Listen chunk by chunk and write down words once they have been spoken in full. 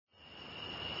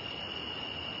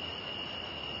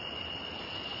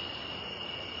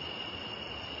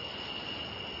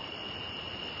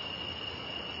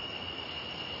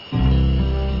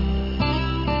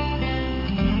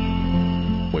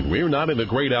we're not in the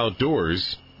great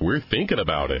outdoors, we're thinking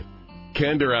about it.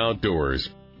 Kinder Outdoors.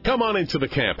 Come on into the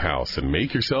camp house and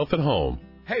make yourself at home.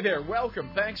 Hey there,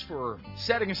 welcome. Thanks for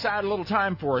setting aside a little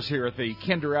time for us here at the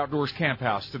Kinder Outdoors Camp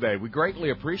House today. We greatly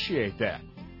appreciate that.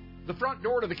 The front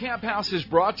door to the camp house is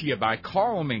brought to you by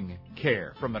Calming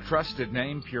Care from the trusted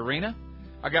name Purina.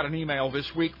 I got an email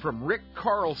this week from Rick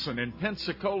Carlson in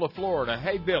Pensacola, Florida.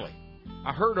 Hey, Billy,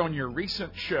 I heard on your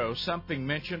recent show something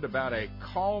mentioned about a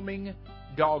calming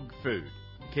dog food.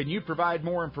 Can you provide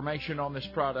more information on this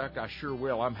product? I sure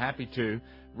will. I'm happy to,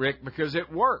 Rick, because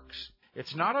it works.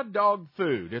 It's not a dog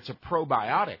food. It's a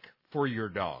probiotic for your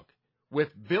dog with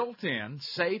built-in,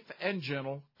 safe, and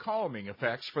gentle calming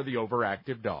effects for the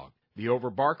overactive dog. The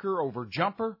overbarker,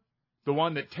 overjumper, the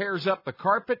one that tears up the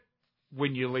carpet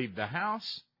when you leave the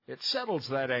house, it settles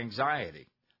that anxiety.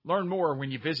 Learn more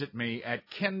when you visit me at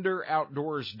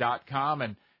kinderoutdoors.com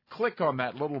and click on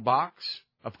that little box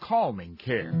of Calming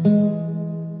Care.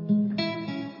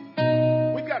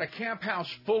 We've got a camp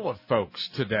house full of folks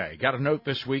today. Got a note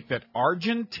this week that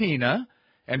Argentina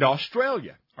and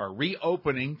Australia are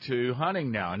reopening to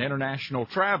hunting now and international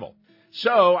travel.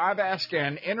 So I've asked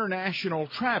an international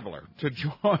traveler to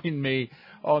join me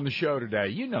on the show today.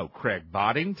 You know Craig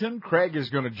Boddington. Craig is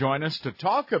going to join us to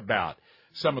talk about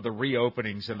some of the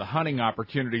reopenings and the hunting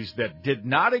opportunities that did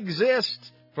not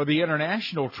exist for the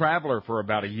international traveler for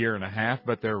about a year and a half,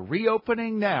 but they're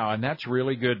reopening now, and that's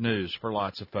really good news for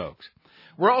lots of folks.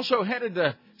 We're also headed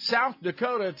to South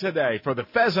Dakota today for the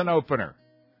pheasant opener.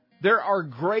 There are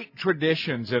great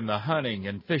traditions in the hunting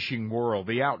and fishing world,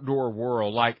 the outdoor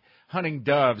world, like hunting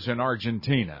doves in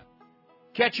Argentina,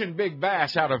 catching big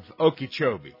bass out of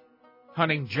Okeechobee,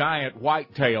 hunting giant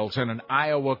whitetails in an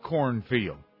Iowa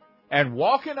cornfield, and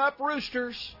walking up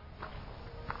roosters.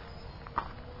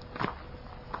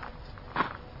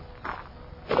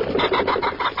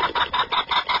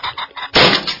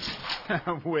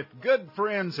 With good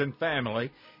friends and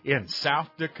family in South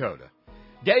Dakota.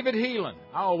 David Heelan.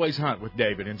 I always hunt with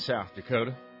David in South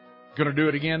Dakota. Going to do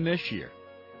it again this year.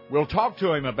 We'll talk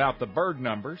to him about the bird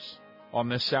numbers on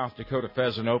this South Dakota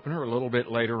pheasant opener a little bit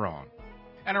later on.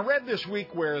 And I read this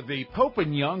week where the Pope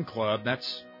and Young Club,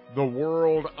 that's the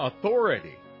world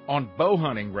authority on bow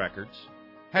hunting records,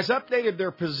 has updated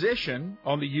their position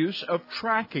on the use of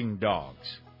tracking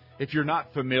dogs. If you're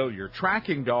not familiar,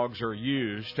 tracking dogs are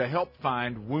used to help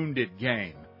find wounded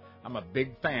game. I'm a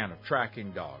big fan of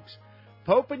tracking dogs.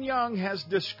 Pope and Young has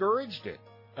discouraged it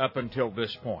up until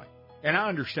this point. And I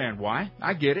understand why.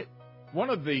 I get it.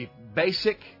 One of the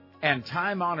basic and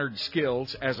time-honored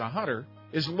skills as a hunter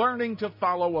is learning to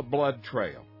follow a blood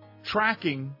trail,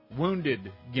 tracking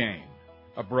wounded game,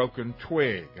 a broken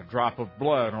twig, a drop of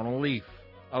blood on a leaf,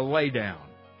 a laydown,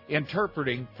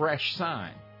 interpreting fresh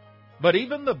sign. But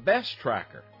even the best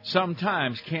tracker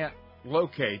sometimes can't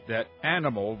locate that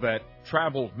animal that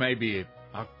traveled maybe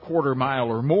a quarter mile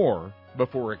or more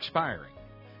before expiring.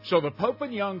 So the Pope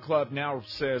and Young Club now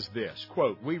says this,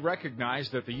 quote, "We recognize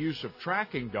that the use of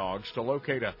tracking dogs to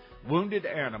locate a wounded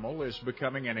animal is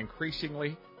becoming an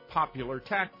increasingly popular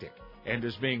tactic and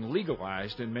is being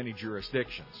legalized in many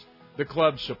jurisdictions. The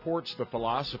club supports the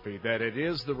philosophy that it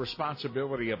is the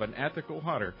responsibility of an ethical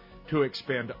hunter to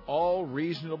expend all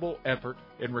reasonable effort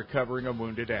in recovering a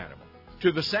wounded animal.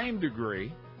 To the same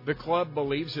degree, the club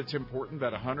believes it's important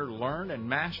that a hunter learn and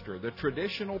master the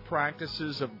traditional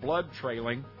practices of blood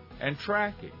trailing and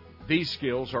tracking. These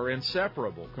skills are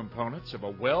inseparable components of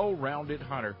a well-rounded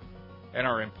hunter and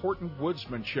are important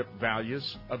woodsmanship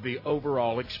values of the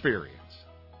overall experience."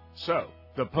 So,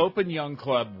 the Pope and Young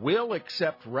Club will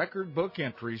accept record book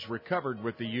entries recovered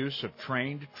with the use of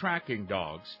trained tracking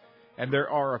dogs, and there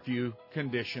are a few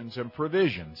conditions and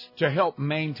provisions to help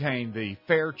maintain the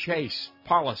fair chase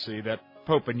policy that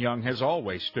Pope and Young has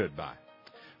always stood by.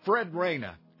 Fred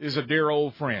Reyna is a dear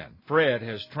old friend. Fred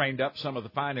has trained up some of the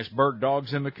finest bird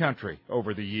dogs in the country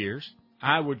over the years.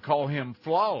 I would call him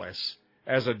flawless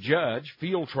as a judge,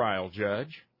 field trial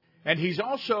judge, and he's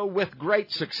also, with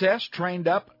great success, trained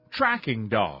up tracking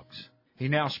dogs. He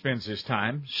now spends his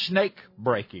time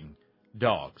snake-breaking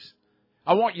dogs.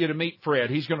 I want you to meet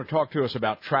Fred. He's going to talk to us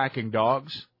about tracking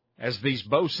dogs. As these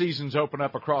bow seasons open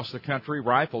up across the country,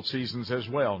 rifle seasons as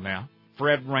well now.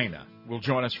 Fred Reyna will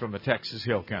join us from the Texas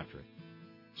Hill Country.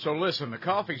 So listen, the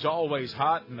coffee's always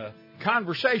hot and the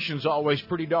conversation's always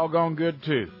pretty doggone good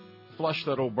too. Flush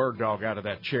that old bird dog out of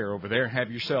that chair over there,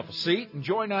 have yourself a seat, and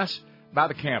join us by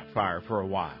the campfire for a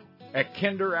while at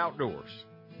Kinder Outdoors.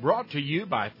 Brought to you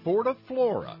by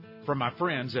Fortiflora from my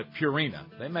friends at Purina.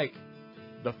 They make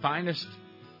the finest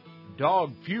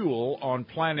dog fuel on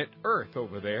planet Earth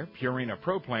over there, Purina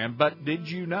Pro Plan. But did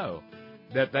you know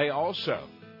that they also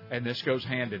and this goes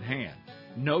hand in hand,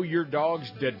 know your dog's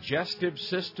digestive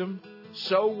system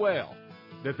so well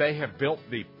that they have built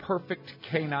the perfect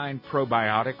canine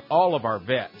probiotic. All of our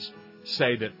vets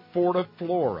say that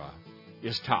FortiFlora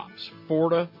is tops.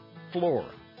 FortiFlora.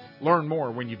 Learn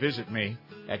more when you visit me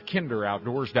at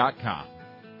kinderoutdoors.com.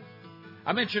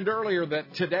 I mentioned earlier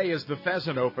that today is the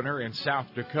pheasant opener in South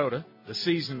Dakota. The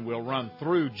season will run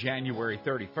through January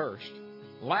 31st.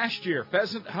 Last year,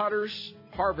 pheasant hunters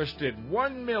harvested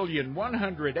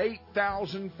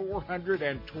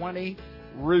 1,108,420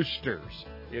 roosters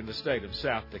in the state of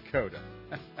South Dakota.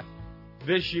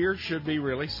 This year should be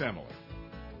really similar.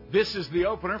 This is the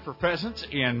opener for pheasants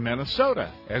in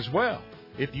Minnesota as well.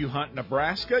 If you hunt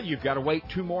Nebraska, you've got to wait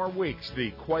 2 more weeks.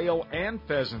 The quail and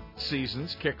pheasant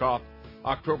seasons kick off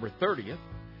October 30th.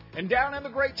 And down in the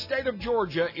great state of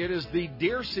Georgia, it is the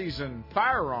deer season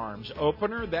firearms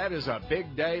opener. That is a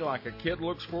big day, like a kid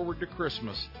looks forward to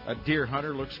Christmas. A deer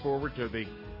hunter looks forward to the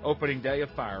opening day of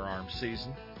firearms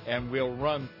season, and will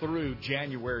run through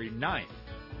January 9th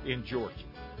in Georgia.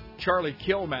 Charlie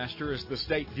Killmaster is the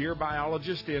state deer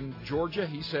biologist in Georgia.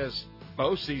 He says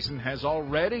bow season has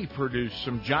already produced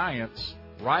some giants.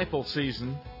 Rifle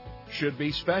season should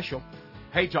be special.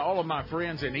 Hey, to all of my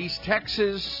friends in East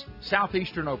Texas,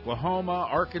 southeastern Oklahoma,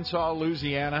 Arkansas,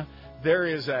 Louisiana, there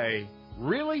is a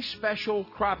really special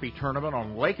crappie tournament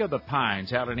on Lake of the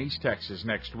Pines out in East Texas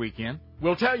next weekend.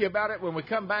 We'll tell you about it when we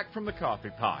come back from the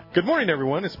coffee pot. Good morning,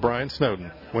 everyone. It's Brian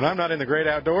Snowden. When I'm not in the great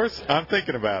outdoors, I'm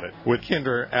thinking about it with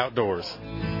Kinder Outdoors.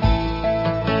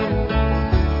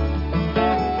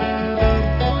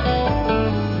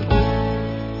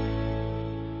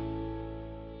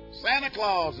 Santa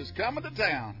Claus is coming to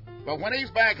town, but when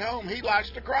he's back home, he likes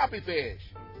to crappie fish.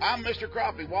 I'm Mr.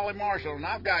 Crappie, Wally Marshall, and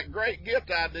I've got great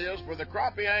gift ideas for the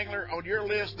crappie angler on your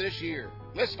list this year.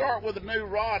 Let's start with a new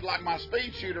rod like my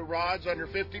Speed Shooter rods under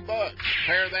 $50.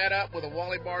 Pair that up with a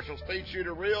Wally Marshall Speed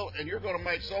Shooter reel, and you're going to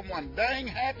make someone dang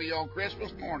happy on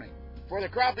Christmas morning. For the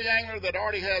crappie angler that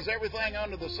already has everything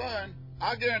under the sun,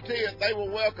 I guarantee it they will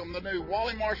welcome the new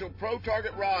Wally Marshall Pro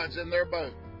Target rods in their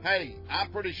boat. Hey,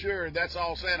 I'm pretty sure that's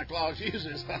all Santa Claus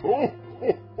uses.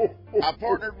 I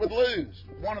partnered with Lew's,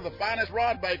 one of the finest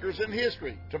rod makers in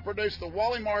history, to produce the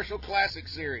Wally Marshall Classic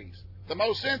Series, the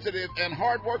most sensitive and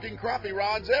hard-working crappie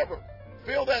rods ever.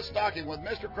 Fill that stocking with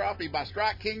Mr. Crappie by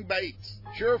Strike King Baits,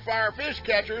 surefire fish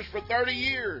catchers for 30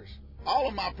 years. All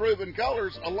of my proven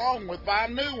colors along with 5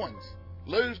 new ones.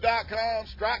 Lew's.com,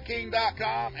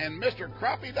 StrikeKing.com, and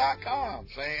MrCrappie.com.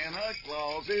 Santa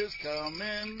Claus is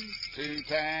coming to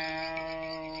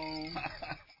town.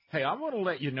 Hey, I want to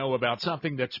let you know about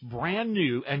something that's brand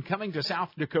new and coming to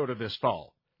South Dakota this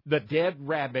fall, the Dead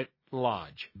Rabbit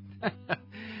Lodge.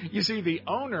 You see, the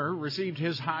owner received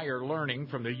his higher learning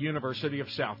from the University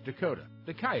of South Dakota,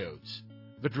 the Coyotes.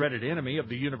 The dreaded enemy of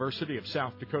the University of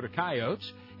South Dakota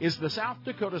Coyotes is the South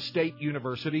Dakota State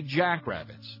University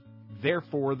Jackrabbits.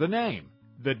 Therefore, the name,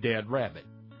 the Dead Rabbit.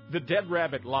 The Dead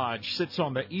Rabbit Lodge sits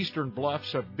on the eastern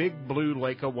bluffs of Big Blue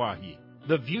Lake Oahe.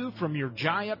 The view from your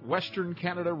giant Western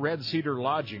Canada Red Cedar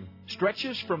lodging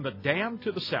stretches from the dam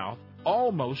to the south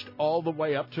almost all the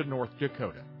way up to North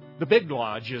Dakota. The Big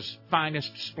Lodge is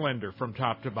finest splendor from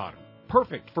top to bottom,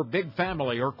 perfect for big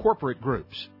family or corporate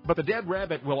groups. But the Dead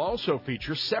Rabbit will also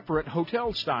feature separate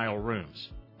hotel-style rooms,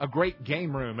 a great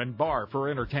game room and bar for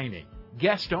entertaining,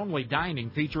 guest-only dining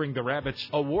featuring the Rabbit's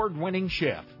award-winning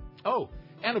chef. Oh,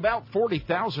 and about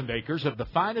 40,000 acres of the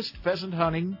finest pheasant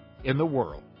hunting in the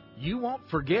world. You won't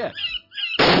forget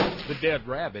the Dead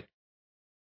Rabbit.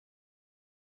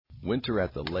 Winter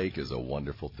at the lake is a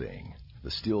wonderful thing.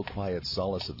 The still, quiet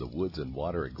solace of the woods and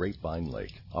water at Grapevine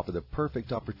Lake offer the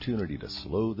perfect opportunity to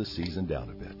slow the season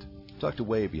down a bit. Tucked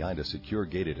away behind a secure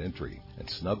gated entry and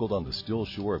snuggled on the still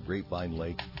shore of Grapevine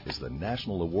Lake is the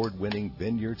national award-winning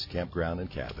Vineyards Campground and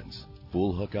Cabins.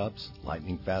 Full hookups,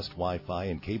 lightning-fast Wi-Fi,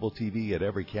 and cable TV at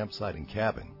every campsite and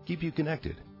cabin keep you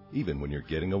connected, even when you're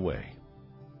getting away.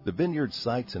 The Vineyard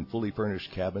sites and fully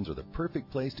furnished cabins are the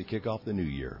perfect place to kick off the new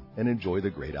year and enjoy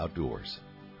the great outdoors.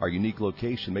 Our unique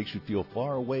location makes you feel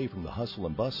far away from the hustle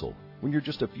and bustle when you're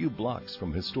just a few blocks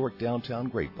from historic downtown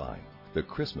Grapevine, the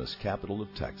Christmas capital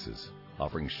of Texas,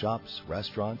 offering shops,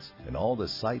 restaurants, and all the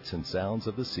sights and sounds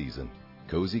of the season.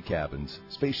 Cozy cabins,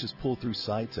 spacious pull-through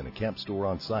sites, and a camp store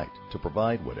on site to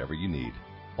provide whatever you need.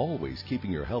 Always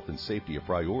keeping your health and safety a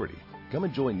priority. Come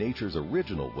enjoy nature's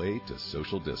original way to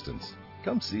social distance.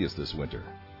 Come see us this winter.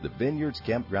 The Vineyards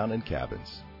Campground and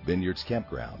Cabins.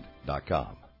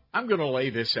 VineyardsCampground.com. I'm going to lay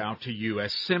this out to you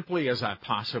as simply as I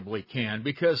possibly can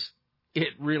because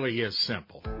it really is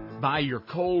simple. Buy your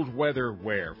cold weather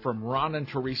wear from Ron and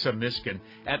Teresa Miskin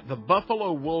at the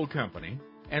Buffalo Wool Company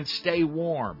and stay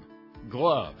warm.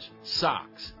 Gloves,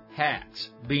 socks, hats,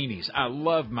 beanies. I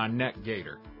love my neck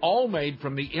gaiter. All made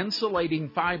from the insulating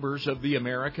fibers of the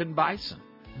American bison.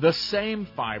 The same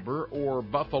fiber or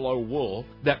buffalo wool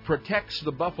that protects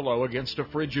the buffalo against a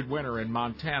frigid winter in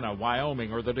Montana,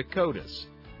 Wyoming, or the Dakotas.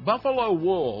 Buffalo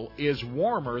wool is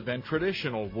warmer than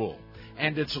traditional wool,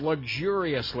 and it's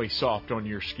luxuriously soft on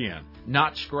your skin,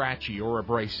 not scratchy or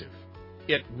abrasive.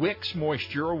 It wicks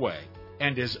moisture away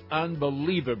and is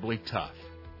unbelievably tough,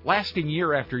 lasting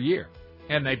year after year.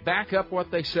 And they back up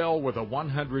what they sell with a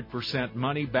 100%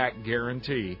 money-back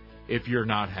guarantee if you're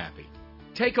not happy.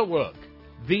 Take a look.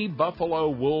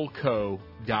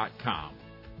 TheBuffaloWoolCo.com.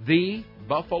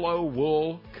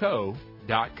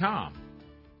 TheBuffaloWoolCo.com.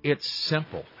 It's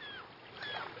simple.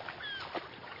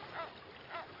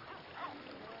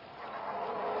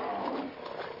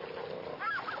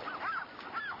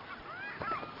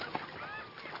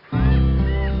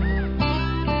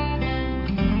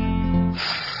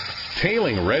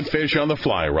 Tailing redfish on the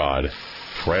fly rod,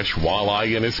 fresh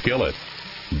walleye in a skillet,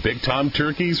 big tom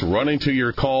turkeys running to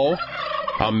your call,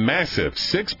 a massive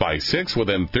 6x6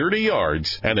 within 30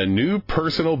 yards, and a new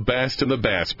personal best in the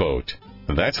bass boat.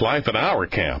 That's life at our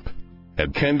camp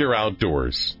at Kinder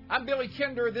Outdoors. I'm Billy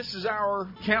Kinder. This is our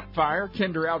campfire,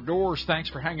 Kinder Outdoors. Thanks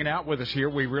for hanging out with us here.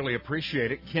 We really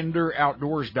appreciate it.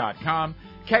 KinderOutdoors.com.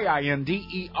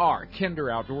 KINDER,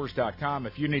 KinderOutdoors.com.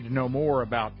 If you need to know more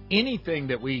about anything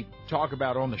that we talk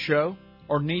about on the show,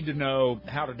 or need to know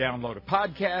how to download a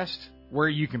podcast, where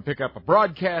you can pick up a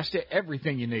broadcast,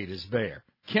 everything you need is there.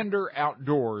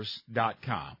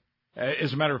 KinderOutdoors.com.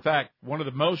 As a matter of fact, one of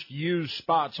the most used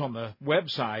spots on the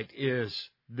website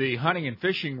is the hunting and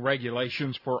fishing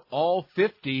regulations for all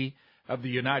 50 of the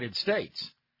United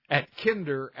States at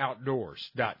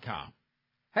KinderOutdoors.com.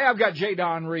 Hey, I've got J.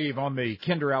 Don Reeve on the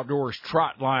Kinder Outdoors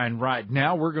trot line right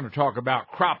now. We're going to talk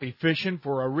about crappie fishing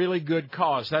for a really good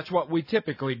cause. That's what we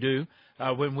typically do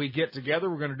when we get together.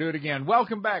 We're going to do it again.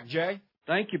 Welcome back, Jay.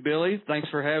 Thank you, Billy. Thanks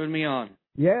for having me on.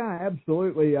 Yeah,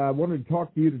 absolutely. I wanted to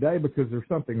talk to you today because there's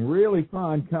something really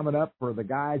fun coming up for the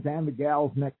guys and the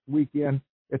gals next weekend.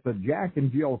 It's a Jack and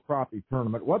Jill crappie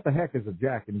tournament. What the heck is a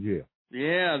Jack and Jill?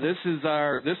 Yeah, this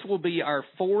will be our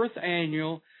 4th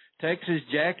annual Texas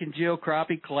Jack and Jill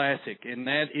Crappie Classic, and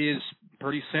that is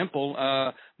pretty simple.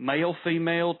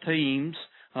 Male-female teams,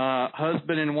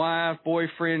 husband and wife,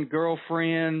 boyfriend,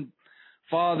 girlfriend,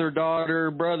 father,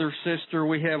 daughter, brother, sister.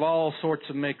 We have all sorts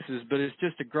of mixes, but it's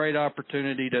just a great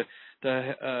opportunity to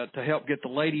help get the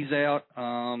ladies out,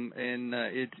 and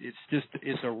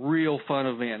it's a real fun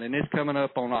event, and it's coming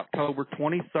up on October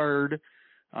 23rd.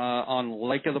 On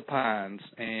Lake of the Pines,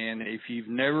 and if you've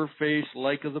never fished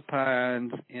Lake of the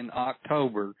Pines in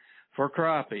October for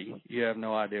crappie, you have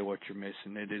no idea what you're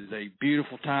missing. It is a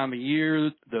beautiful time of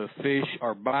year. The fish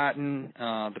are biting.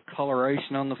 The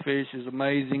coloration on the fish is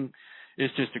amazing.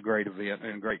 It's just a great event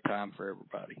and a great time for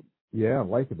everybody. Yeah,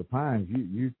 Lake of the Pines,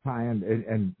 you tie in,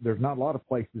 and there's not a lot of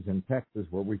places in Texas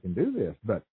where we can do this,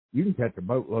 but you can catch a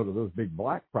boatload of those big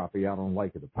black crappie out on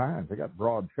Lake of the Pines. They got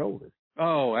broad shoulders.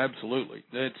 Oh, absolutely.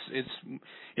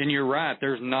 And you're right.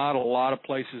 There's not a lot of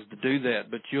places to do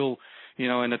that, but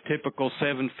in a typical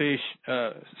seven fish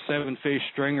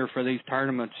stringer for these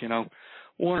tournaments, 1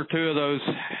 or 2 of those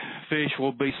fish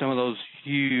will be some of those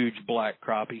huge black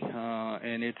crappie,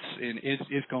 and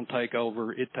it's going to take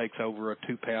over. It takes over a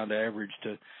 2-pound average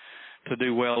to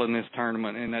do well in this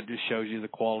tournament, and that just shows you the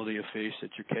quality of fish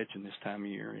that you're catching this time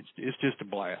of year. It's just a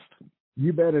blast.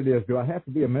 You bet it is. Do I have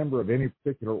to be a member of any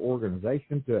particular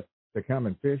organization to come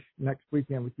and fish next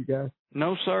weekend with you guys?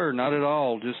 No, sir, not at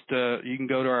all. Just you can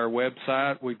go to our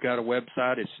website. We've got a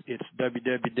website. It's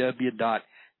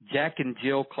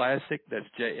www.jackandjillclassic. That's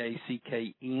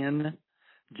JACKN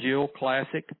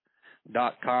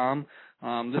JillClassic.com.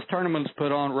 This tournament's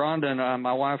put on. Rhonda and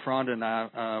my wife Rhonda and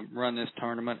I run this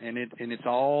tournament, and it's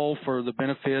all for the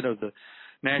benefit of the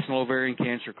National Ovarian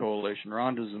Cancer Coalition.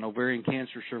 Rhonda's an ovarian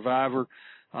cancer survivor.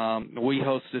 We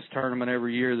host this tournament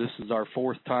every year. This is our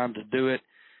 4th time to do it,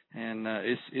 and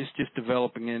it's just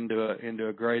developing into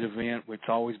a great event. It's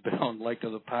always been on Lake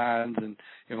of the Pines, and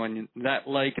when that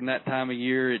lake and that time of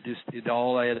year, it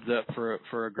all adds up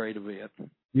for a great event.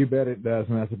 You bet it does,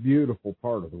 and that's a beautiful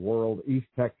part of the world. East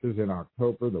Texas in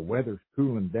October. The weather's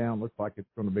cooling down. Looks like it's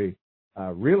going to be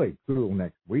really cool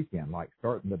next weekend, like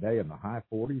starting the day in the high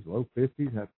 40s, low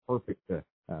 50s. That's perfect to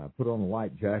put on a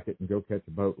light jacket and go catch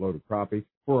a boatload of crappie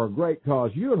for a great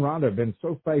cause. You and Rhonda have been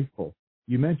so faithful.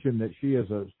 You mentioned that she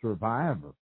is a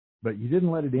survivor, but you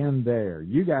didn't let it end there.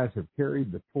 You guys have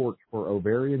carried the torch for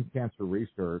ovarian cancer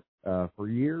research for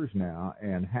years now,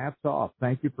 and hats off.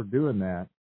 Thank you for doing that.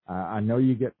 I know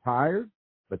you get tired,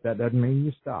 but that doesn't mean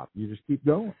you stop. You just keep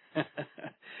going.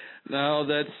 No,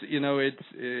 that's,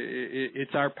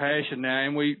 it's our passion now.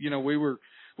 And we were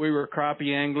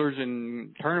crappie anglers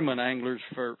and tournament anglers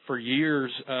for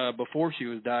years, before she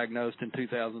was diagnosed in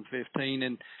 2015.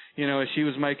 And, as she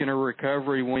was making her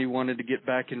recovery, we wanted to get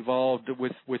back involved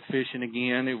with fishing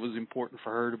again. It was important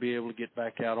for her to be able to get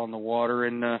back out on the water.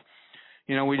 And,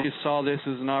 we just saw this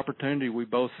as an opportunity. We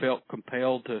both felt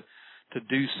compelled to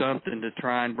do something to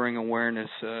try and bring awareness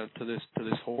to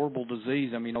this horrible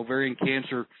disease. I mean, ovarian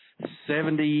cancer,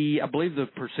 I believe the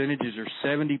percentages are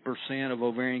 70% of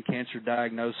ovarian cancer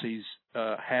diagnoses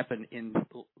happen in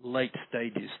late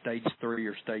stages, stage 3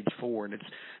 or stage 4, and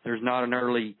there's not an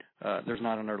early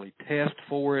test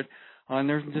for it, and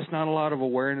there's just not a lot of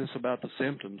awareness about the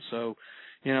symptoms. So,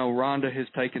 Rhonda has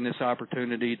taken this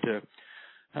opportunity to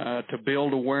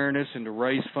build awareness and to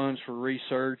raise funds for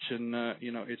research, and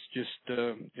it's just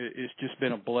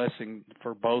been a blessing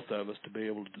for both of us to be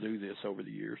able to do this over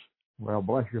the years. Well,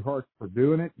 bless your hearts for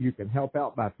doing it. You can help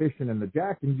out by fishing in the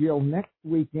Jack and Jill next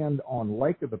weekend on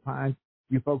Lake of the Pines.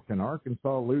 You folks in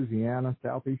Arkansas, Louisiana,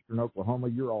 southeastern Oklahoma,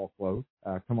 you're all close.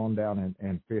 Come on down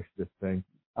and fish this thing.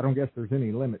 I don't guess there's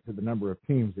any limit to the number of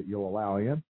teams that you'll allow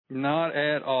in. Not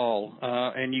at all.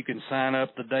 And you can sign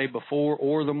up the day before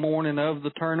or the morning of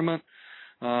the tournament.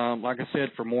 Like I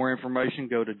said, for more information,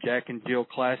 go to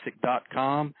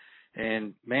jackandjillclassic.com.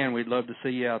 And, man, we'd love to see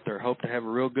you out there. Hope to have a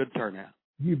real good turnout.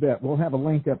 You bet. We'll have a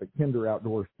link up at Kinder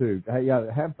Outdoors, too. Hey,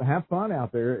 have fun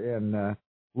out there. And,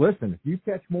 listen, if you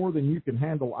catch more than you can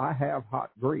handle, I have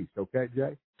hot grease. Okay,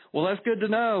 Jay? Well, that's good to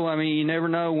know. I mean, you never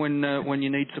know when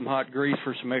you need some hot grease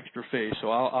for some extra fish.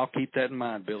 So I'll keep that in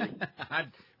mind, Billy. I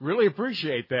really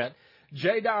appreciate that.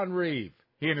 J. Don Reeve,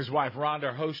 he and his wife Rhonda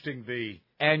are hosting the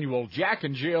annual Jack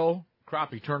and Jill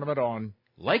crappie tournament on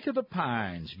Lake of the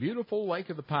Pines, beautiful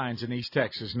Lake of the Pines in East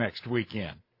Texas next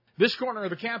weekend. This corner of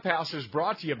the Camp House is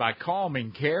brought to you by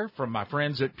Calming Care from my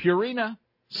friends at Purina.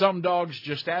 Some dogs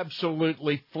just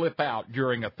absolutely flip out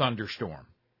during a thunderstorm.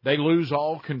 They lose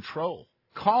all control.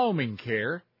 Calming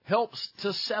Care helps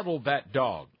to settle that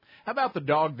dog. How about the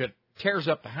dog that tears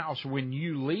up the house when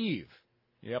you leave?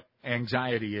 Yep,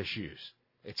 anxiety issues.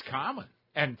 It's common.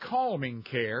 And Calming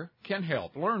Care can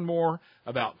help. Learn more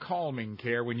about Calming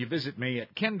Care when you visit me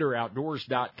at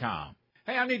kinderoutdoors.com.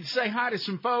 Hey, I need to say hi to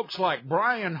some folks like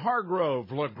Brian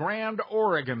Hargrove, La Grande,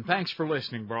 Oregon. Thanks for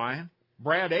listening, Brian.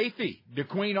 Brad Athey,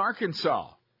 DeQueen,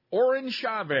 Arkansas. Orrin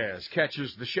Chavez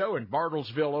catches the show in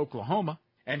Bartlesville, Oklahoma.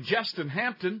 And Justin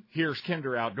Hampton hears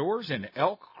Kinder Outdoors in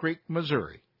Elk Creek,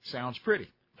 Missouri. Sounds pretty.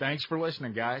 Thanks for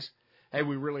listening, guys. Hey,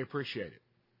 we really appreciate it.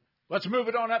 Let's move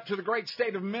it on up to the great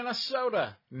state of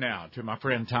Minnesota now to my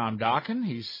friend Tom Dokken.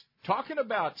 He's talking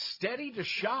about steady to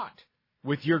shot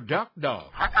with your duck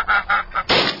dog.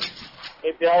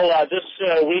 Hey, Bill, this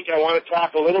week I want to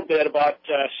talk a little bit about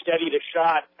steady to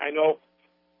shot. I know,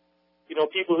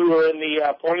 people who are in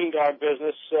the pointing dog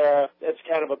business, that's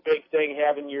kind of a big thing,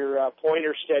 having your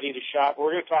pointer steady to shot.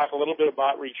 We're going to talk a little bit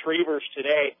about retrievers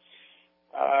today.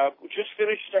 We just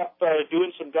finished up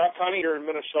doing some duck hunting here in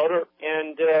Minnesota,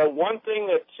 and one thing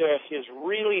that is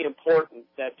really important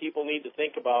that people need to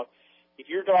think about, if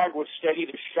your dog was steady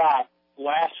to shot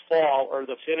last fall or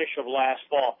the finish of last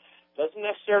fall, doesn't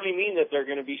necessarily mean that they're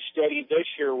going to be steady this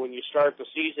year when you start the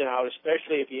season out,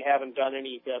 especially if you haven't done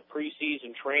any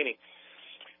preseason training.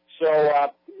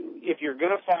 So if you're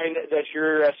going to find that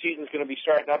your season's going to be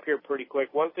starting up here pretty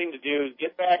quick, one thing to do is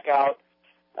get back out,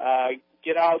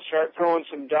 start throwing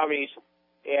some dummies,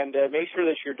 and make sure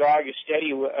that your dog is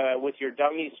steady with your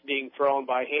dummies being thrown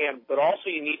by hand. But also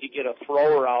you need to get a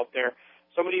thrower out there,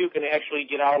 somebody who can actually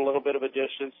get out a little bit of a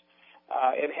distance,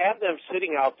 and have them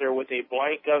sitting out there with a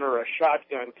blank gun or a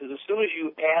shotgun, because as soon as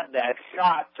you add that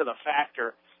shot to the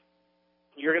factor,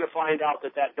 you're going to find out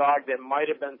that dog that might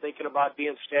have been thinking about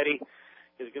being steady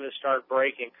is going to start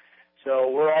breaking.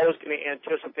 So we're always going to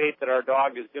anticipate that our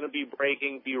dog is going to be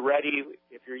breaking. Be ready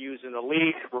if you're using a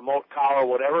leash, remote collar,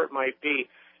 whatever it might be.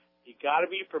 You got to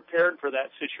be prepared for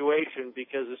that situation,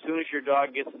 because as soon as your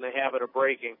dog gets in the habit of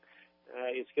breaking,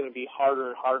 it's going to be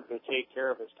harder and harder to take care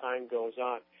of as time goes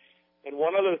on. And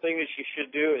one other thing that you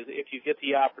should do is, if you get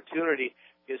the opportunity,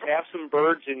 is have some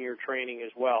birds in your training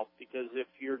as well. Because if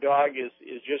your dog is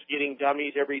just getting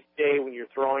dummies every day when you're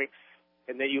throwing,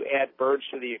 and then you add birds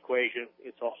to the equation,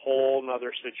 it's a whole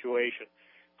nother situation.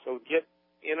 So get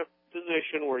in a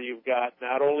position where you've got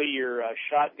not only your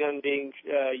shotgun being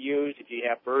used, if you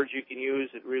have birds you can use,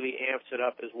 it really amps it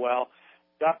up as well.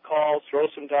 Duck calls, throw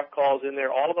some duck calls in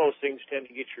there. All of those things tend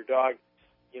to get your dog,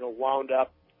 wound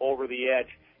up over the edge.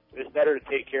 it's better to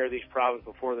take care of these problems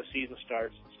before the season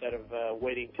starts instead of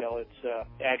waiting till it's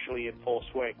actually in full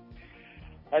swing.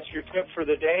 That's your tip for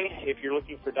the day. If you're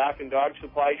looking for Dock and Dog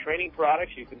Supply training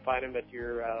products, you can find them at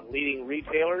your leading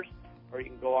retailers, or you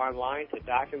can go online to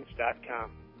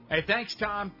Dockins.com. Hey, thanks,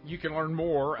 Tom. You can learn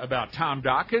more about Tom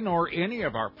Dockin or any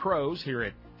of our pros here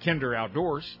at Kinder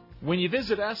Outdoors when you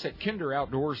visit us at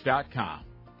KinderOutdoors.com.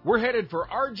 We're headed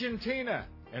for Argentina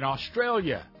and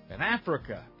Australia and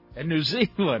Africa and New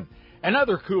Zealand and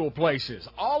other cool places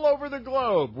all over the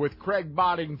globe with Craig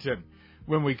Boddington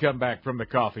when we come back from the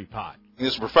coffee pot.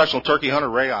 This is professional turkey hunter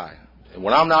Ray I. And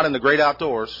when I'm not in the great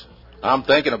outdoors, I'm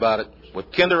thinking about it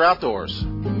with Kinder Outdoors.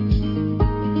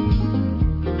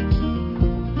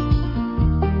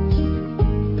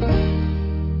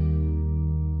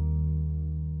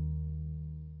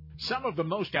 Some of the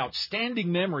most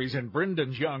outstanding memories in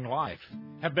Brendan's young life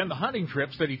have been the hunting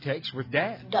trips that he takes with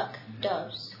Dad. Duck,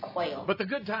 doves, quail. But the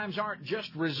good times aren't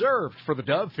just reserved for the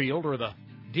dove field or the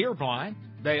deer blind.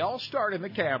 They all start in the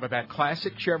cab of that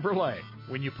classic Chevrolet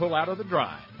when you pull out of the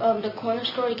drive. The corner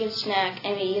store to get a snack,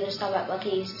 and we either stop at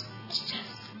Buc-ee's.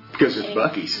 Because it's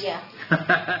Buc-ee's. Yeah.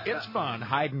 It's fun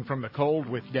hiding from the cold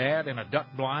with Dad in a duck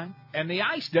blind, and the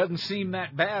ice doesn't seem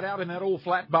that bad out in that old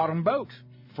flat-bottom boat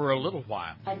for a little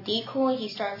while. A decoy, he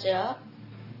starts it up,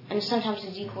 and sometimes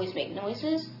the decoys make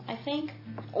noises, I think.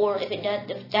 Or if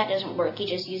that doesn't work, he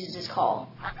just uses his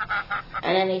call.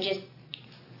 And then they just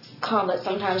come, but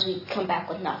sometimes we come back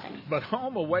with nothing. But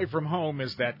home away from home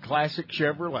is that classic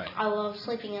Chevrolet. I love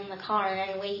sleeping in the car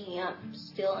and then waking up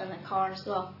still in the car,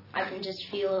 so I can just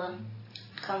feel the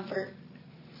comfort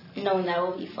knowing that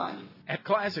will be fun. At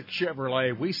Classic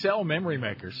Chevrolet, we sell memory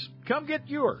makers. Come get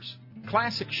yours.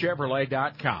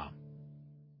 ClassicChevrolet.com.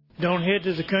 Don't head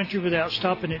to the country without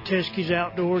stopping at Teskey's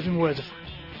Outdoors in Weatherford.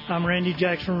 I'm Randy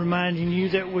Jackson reminding you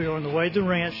that we are on the way to the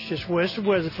ranch just west of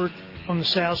Weatherford on the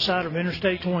south side of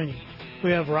Interstate 20. We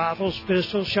have rifles,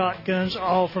 pistols, shotguns,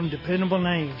 all from dependable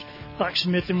names like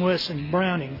Smith & Wesson,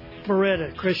 Browning,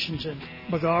 Beretta, Christensen,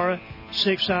 Bergara,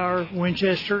 6 Hour,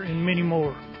 Winchester, and many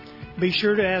more. Be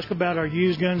sure to ask about our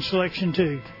used gun selection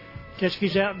too.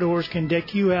 Teskey's Outdoors can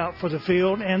deck you out for the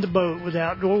field and the boat with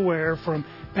outdoor wear from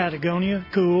Patagonia,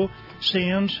 Cool,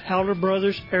 Sims, Howler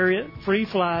Brothers, Harriet, Free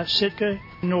Fly, Sitka,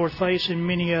 North Face, and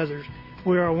many others.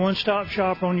 We are a one-stop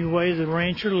shop on your way to the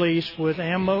ranch or lease with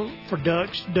ammo for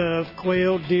ducks, dove,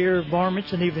 quail, deer,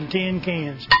 varmints, and even tin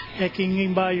cans. Heck, you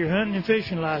can buy your hunting and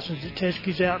fishing license at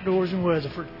Teskey's Outdoors in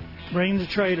Weatherford. Bring the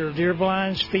trailer, deer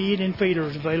blinds, feed, and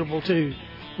feeders available too.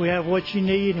 We have what you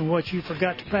need and what you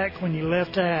forgot to pack when you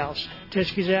left the house.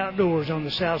 Teskey's Outdoors on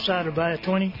the south side of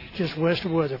I-20, just west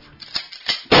of Weatherford.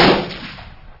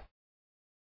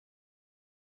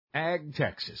 Ag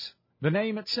Texas. The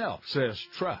name itself says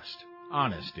trust,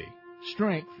 honesty,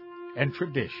 strength, and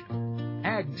tradition.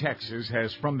 Ag Texas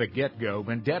has from the get-go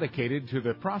been dedicated to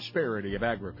the prosperity of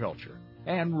agriculture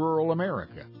and rural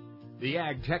America. The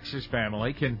Ag Texas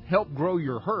family can help grow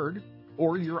your herd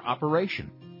or your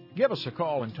operation. Give us a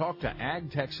call and talk to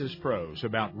Ag Texas pros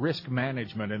about risk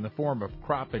management in the form of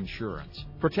crop insurance,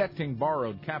 protecting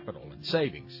borrowed capital and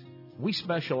savings. We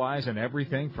specialize in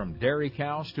everything from dairy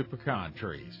cows to pecan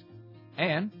trees,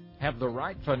 and have the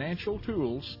right financial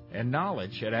tools and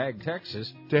knowledge at Ag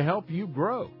Texas to help you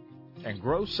grow, and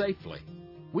grow safely.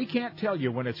 We can't tell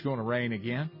you when it's going to rain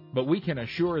again, but we can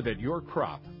assure that your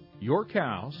crop, your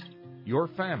cows, your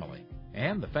family,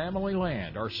 and the family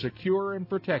land are secure and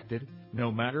protected no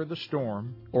matter the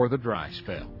storm or the dry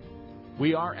spell.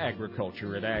 We are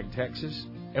agriculture at Ag Texas,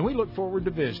 and we look forward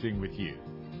to visiting with you.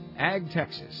 Ag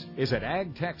Texas is at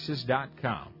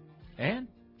agtexas.com and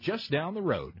just down the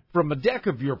road. From the deck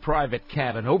of your private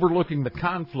cabin overlooking the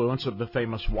confluence of the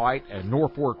famous White and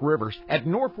Norfork rivers at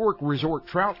Norfork Resort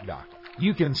Trout Dock,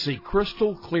 you can see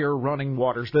crystal clear running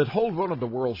waters that hold one of the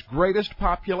world's greatest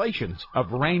populations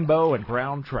of rainbow and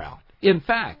brown trout. In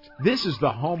fact, this is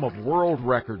the home of world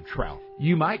record trout.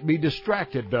 You might be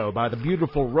distracted, though, by the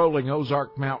beautiful rolling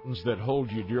Ozark Mountains that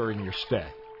hold you during your stay.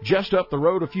 Just up the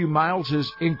road a few miles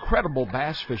is incredible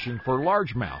bass fishing for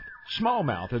largemouth,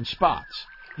 smallmouth, and spots.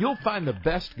 You'll find the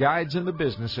best guides in the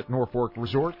business at Norfork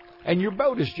Resort, and your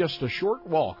boat is just a short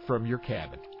walk from your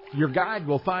cabin. Your guide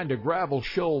will find a gravel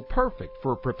shoal perfect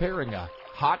for preparing a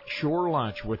hot shore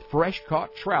lunch with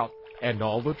fresh-caught trout and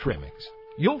all the trimmings.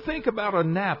 You'll think about a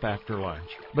nap after lunch,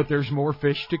 but there's more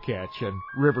fish to catch and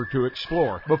river to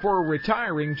explore before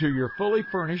retiring to your fully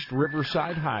furnished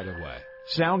riverside hideaway.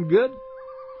 Sound good?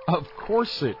 Of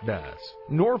course it does.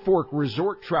 Norfork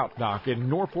Resort Trout Dock in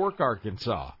Norfork,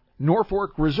 Arkansas.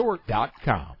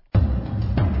 NorforkResort.com.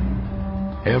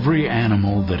 Every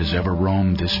animal that has ever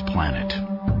roamed this planet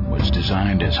was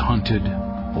designed as hunted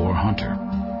or hunter,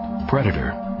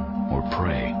 predator or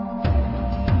prey.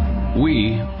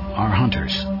 We are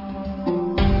hunters.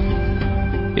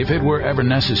 If it were ever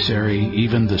necessary,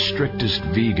 even the strictest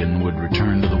vegan would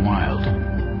return to the wild,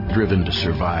 driven to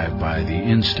survive by the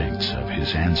instincts of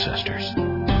his ancestors.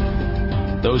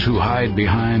 Those who hide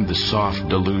behind the soft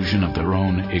delusion of their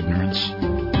own ignorance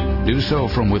do so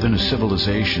from within a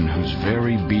civilization whose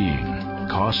very being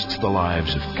costs the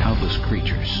lives of countless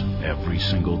creatures every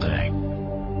single day.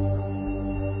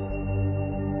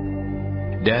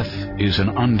 Death is an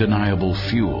undeniable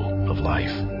fuel of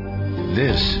life.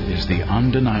 This is the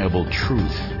undeniable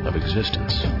truth of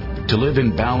existence. To live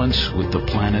in balance with the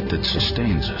planet that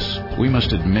sustains us, we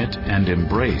must admit and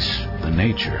embrace the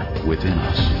nature within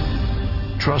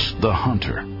us. Trust the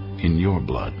hunter in your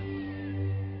blood.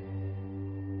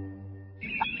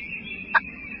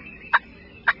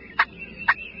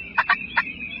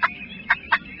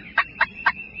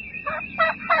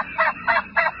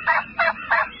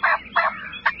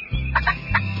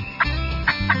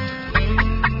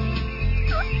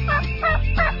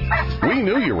 We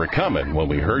knew you were coming when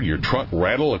we heard your truck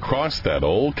rattle across that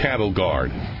old cattle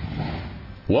guard.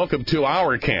 Welcome to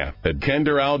our camp at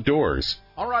Kinder Outdoors.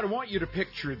 All right, I want you to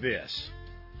picture this.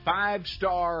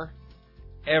 5-star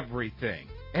everything.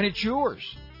 And it's yours.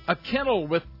 A kennel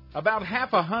with about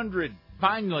 100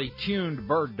 finely tuned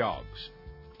bird dogs.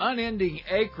 Unending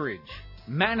acreage,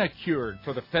 manicured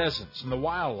for the pheasants and the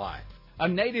wildlife. A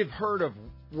native herd of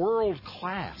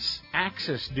world-class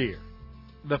axis deer.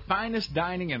 The finest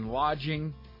dining and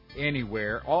lodging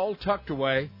anywhere, all tucked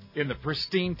away in the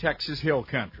pristine Texas Hill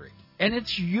Country. And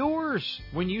it's yours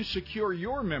when you secure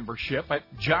your membership at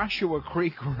Joshua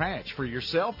Creek Ranch for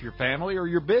yourself, your family, or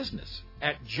your business.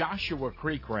 At Joshua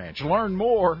Creek Ranch. Learn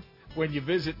more when you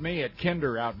visit me at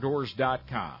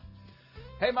kinderoutdoors.com.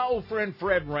 Hey, my old friend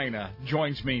Fred Reyna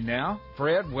joins me now.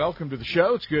 Fred, welcome to the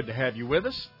show. It's good to have you with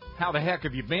us. How the heck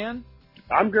have you been?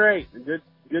 I'm great. Good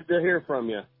to hear from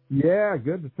you. Yeah,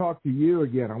 good to talk to you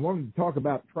again. I wanted to talk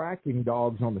about tracking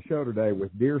dogs on the show today.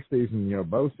 With deer season,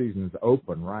 bow season is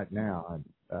open right now,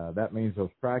 and that means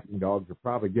those tracking dogs are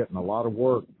probably getting a lot of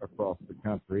work across the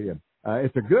country. And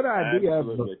it's a good idea.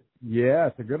 Absolutely. Yeah,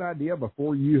 it's a good idea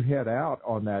before you head out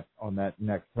on that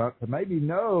next hunt to maybe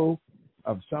know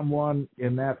of someone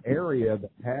in that area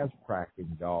that has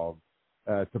tracking dogs.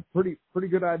 It's a pretty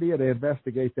good idea to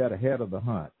investigate that ahead of the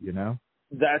hunt.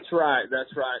 That's right. There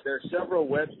are several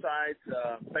websites.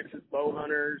 Texas Bow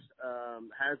Hunters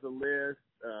has a list,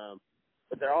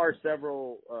 but there are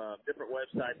several different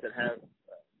websites that have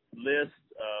lists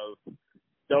of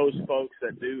those folks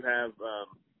that do have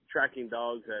tracking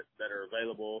dogs that are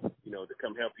available, to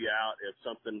come help you out if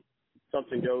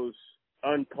something goes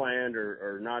unplanned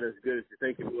or not as good as you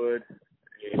think it would,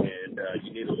 and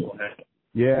you need a little help.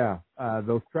 Yeah,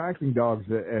 those tracking dogs,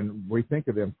 and we think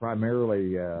of them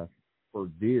primarily for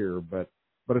deer, but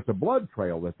it's a blood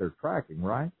trail that they're tracking,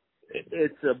 right?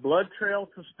 It's a blood trail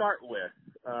to start with,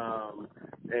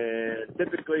 and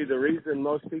typically the reason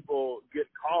most people get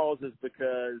calls is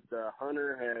because the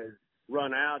hunter has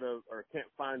run out of or can't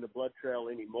find the blood trail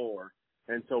anymore.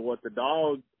 And so what the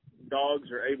dogs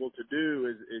are able to do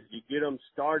is you get them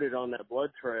started on that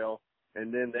blood trail,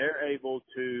 and then they're able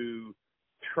to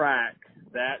track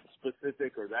that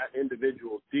specific or that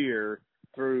individual deer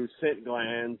through scent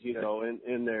glands, in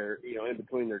their, in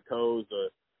between their toes,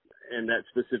 and that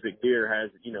specific deer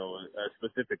has, a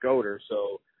specific odor.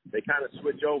 So they kind of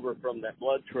switch over from that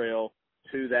blood trail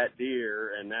to that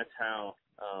deer, and that's how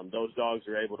those dogs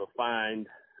are able to find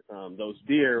those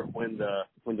deer when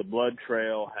the blood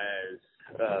trail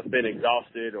has been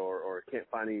exhausted or can't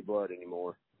find any blood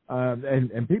anymore.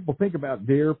 And people think about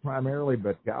deer primarily,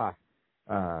 but gosh,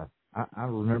 I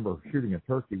remember shooting a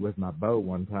turkey with my bow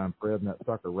one time, Fred, and that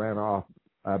sucker ran off.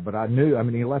 But I knew,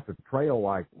 he left a trail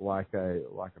like a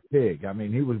pig.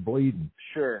 He was bleeding.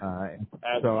 Sure.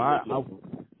 So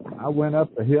I went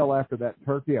up the hill after that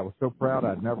turkey. I was so proud.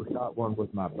 I'd never shot one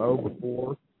with my bow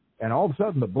before. And all of a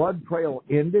sudden the blood trail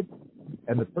ended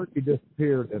and the turkey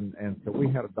disappeared. And so we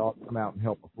had a dog come out and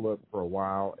help us look for a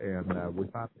while. And we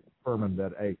finally determined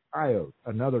that a coyote,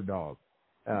 another dog,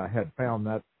 had found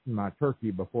my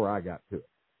turkey before I got to it,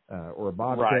 or a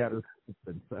bobcat or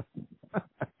something. So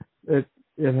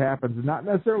it happens, not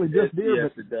necessarily just deer,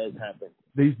 but it does happen.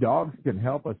 These dogs can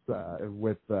help us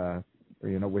with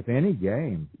any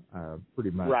game, pretty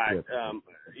much. Right.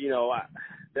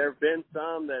 There have been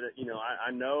some that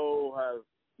I know have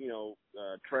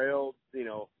trailed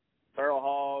feral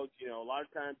hogs. A lot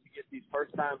of times you get these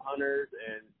first time hunters,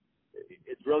 and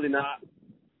it's really not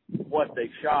what they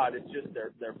shot. It's just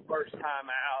their first time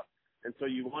out, and so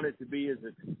you want it to be as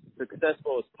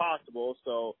successful as possible.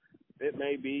 So it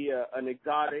may be an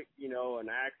exotic, an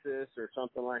Axis or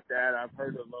something like that. I've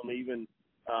heard of them even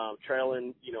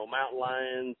trailing, mountain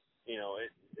lions.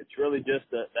 It's really just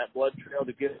that blood trail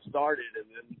to get started,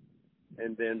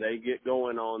 and then they get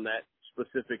going on that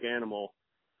specific animal.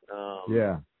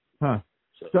 Yeah. Huh.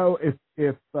 So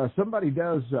if somebody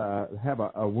does have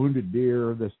a wounded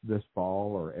deer this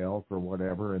fall or elk or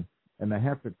whatever, and they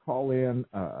have to call in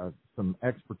some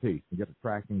expertise and get a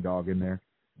tracking dog in there,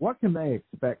 what can they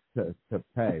expect to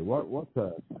pay? What's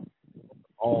a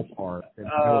ballpark?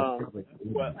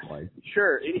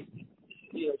 Sure.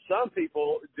 Some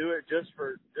people do it just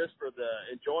for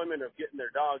the enjoyment of getting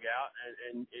their dog out,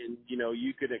 and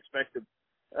you could expect to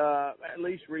at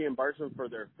least reimburse them for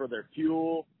their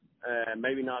fuel, and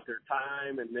maybe not their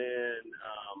time. And then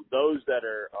those that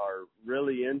are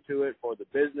really into it for the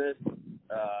business,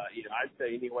 I'd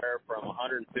say anywhere from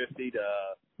 $150 to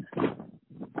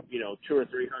 $200 or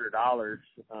 $300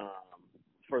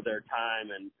 for their time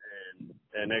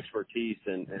and expertise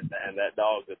and that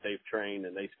dog that they've trained,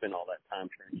 and they spend all that time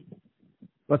training.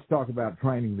 Let's talk about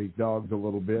training these dogs a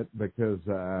little bit, because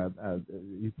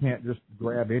you can't just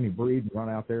grab any breed and run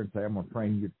out there and say, I'm going to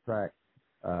train you to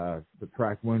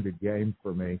track wounded game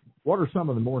for me. What are some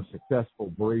of the more successful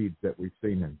breeds that we've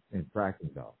seen in tracking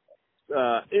dogs?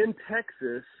 In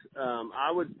Texas,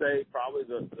 I would say probably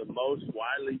the most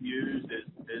widely used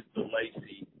is the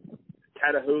Lacey.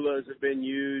 Catahoulas have been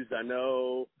used. I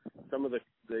know some of the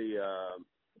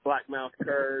blackmouth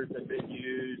curs have been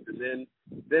used, and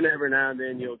then every now and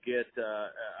then you'll get.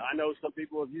 I know some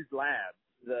people have used labs.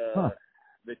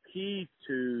 The key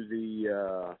to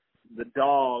the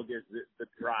dog is the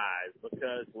drive,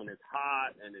 because when it's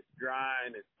hot and it's dry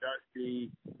and it's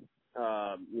dusty,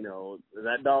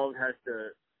 that dog has to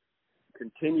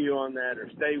continue on that or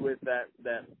stay with that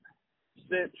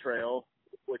scent trail,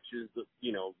 which is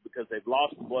because they've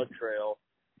lost the blood trail,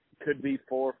 could be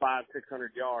 400, 500,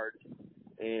 600 yards,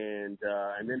 and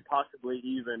then possibly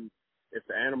even if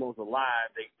the animal's alive,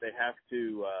 they have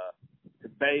to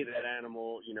bay that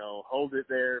animal, hold it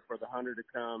there for the hunter to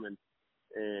come and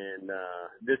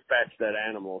dispatch that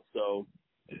animal. So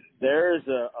there's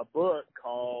a book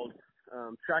called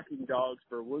Tracking Dogs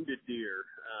for Wounded Deer,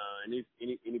 and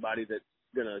anybody that's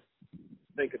gonna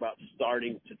think about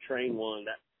starting to train one,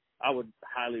 that I would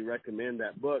highly recommend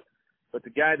that book. But the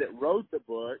guy that wrote the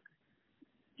book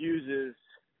uses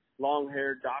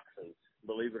long-haired dachshunds,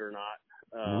 believe it or not.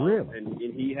 Really? And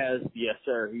he has, yes,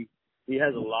 sir. He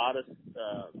has a lot of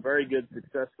very good,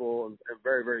 successful, and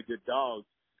very, very good dogs.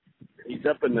 He's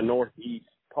up in the northeast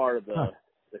part of the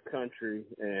country,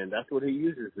 and that's what he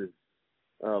uses is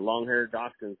long-haired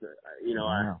dachshunds.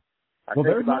 Wow. I think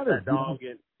about that dog,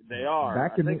 and they are.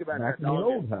 Back in the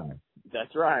old time.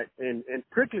 That's right. And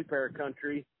prickly pear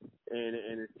country,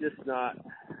 and it's just not,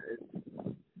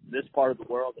 this part of the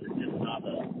world is just not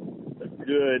a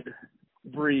good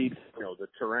breed. The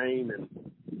terrain and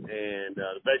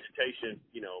the vegetation,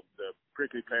 the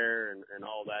prickly pear and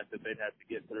all that they'd have to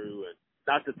get through. And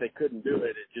not that they couldn't do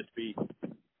it, it'd just be a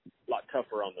lot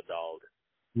tougher on the dog.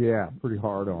 Yeah, pretty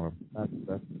hard on them.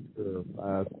 That's sure.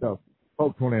 So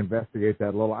folks want to investigate that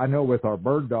a little. I know with our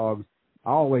bird dogs,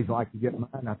 I always like to get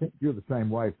mine. I think you're the same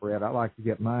way, Fred. I like to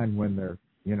get mine when they're,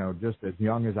 just as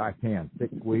young as I can,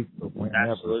 6 weeks or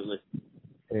whenever. Absolutely.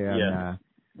 And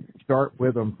start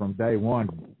with them from day one.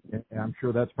 And I'm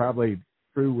sure that's probably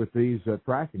true with these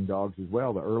tracking dogs as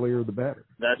well. The earlier, the better.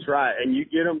 That's right. And you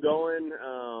get them going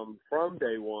from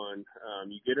day one.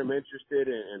 You get them interested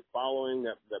in following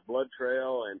that blood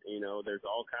trail, and, there's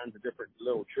all kinds of different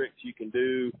little tricks you can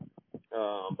do.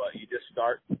 But you just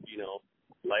start,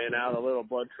 laying out a little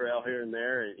blood trail here and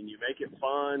there, and you make it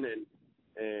fun,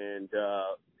 and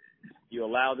you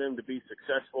allow them to be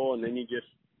successful, and then you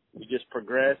just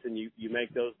progress, and you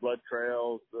make those blood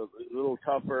trails a little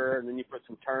tougher, and then you put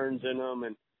some turns in them,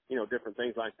 and different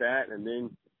things like that, and then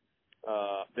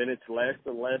it's less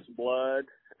and less blood,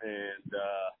 and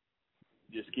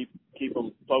just keep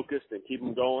them focused and keep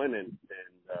them going, and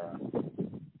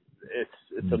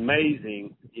it's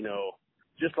amazing,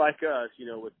 just like us,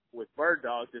 with bird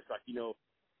dogs, it's like,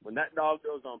 when that dog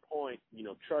goes on point,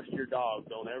 trust your dog.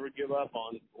 Don't ever give up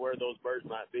on where those birds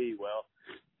might be. Well,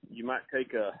 you might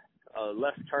take a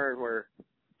left turn where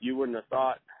you wouldn't have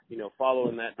thought,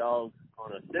 following that dog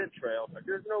on a scent trail. Like,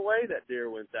 there's no way that deer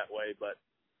went that way, but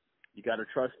you got to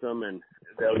trust them, and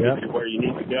they'll get you where you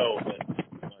need to go.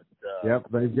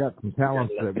 But they've got some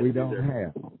talents that we don't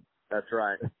have. That's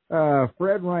right.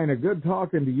 Fred Reyna, good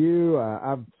talking to you.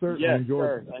 I've certainly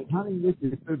enjoyed hunting with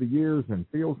you through the years and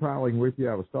field trialing with you.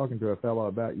 I was talking to a fellow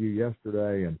about you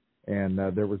yesterday, and And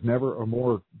there was never a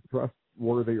more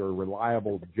trustworthy or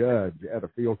reliable judge at a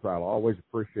field trial. I always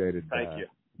appreciated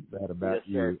that about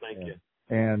you. Sir. Thank you.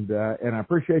 And I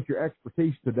appreciate your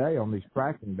expertise today on these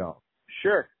tracking dogs.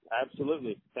 Sure,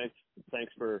 absolutely. Thanks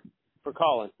for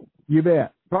calling. You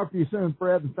bet. Talk to you soon,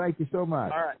 Fred, and thank you so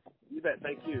much. All right. You bet.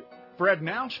 Thank you. Fred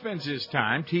now spends his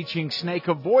time teaching snake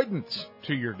avoidance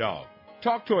to your dog.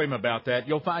 Talk to him about that.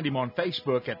 You'll find him on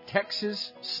Facebook at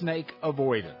Texas Snake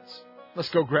Avoidance. Let's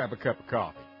go grab a cup of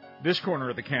coffee. This corner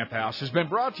of the Camp House has been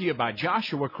brought to you by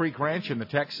Joshua Creek Ranch in the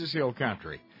Texas Hill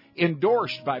Country.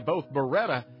 Endorsed by both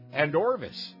Beretta and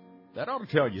Orvis. That ought to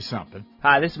tell you something.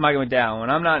 Hi, this is Michael McDowell. When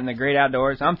I'm not in the great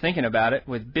outdoors, I'm thinking about it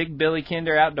with Big Billy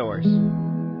Kinder Outdoors.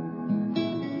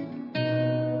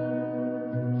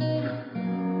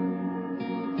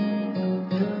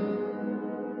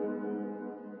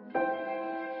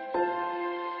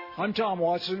 I'm Tom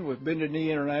Watson with Bended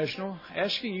Knee International,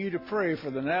 asking you to pray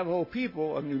for the Navajo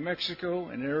people of New Mexico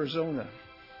and Arizona.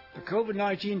 The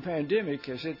COVID-19 pandemic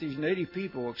has hit these Native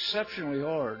people exceptionally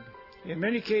hard. In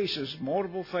many cases,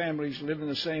 multiple families live in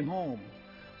the same home.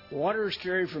 Water is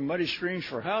carried from muddy streams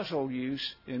for household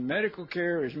use, and medical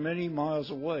care is many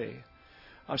miles away.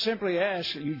 I simply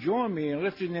ask that you join me in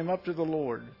lifting them up to the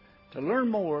Lord. To learn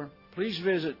more, please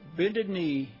visit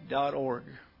bendedknee.org.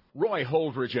 Roy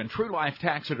Holdridge and True Life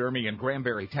Taxidermy in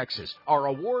Granbury, Texas are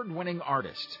award-winning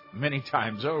artists many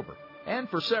times over, and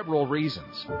for several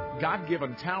reasons.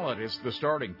 God-given talent is the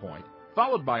starting point,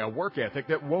 followed by a work ethic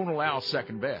that won't allow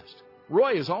second best.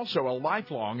 Roy is also a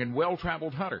lifelong and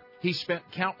well-traveled hunter. He spent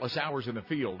countless hours in the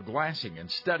field glassing and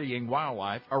studying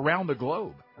wildlife around the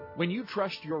globe. When you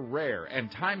trust your rare and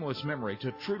timeless memory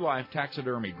to True Life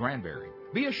Taxidermy Granbury,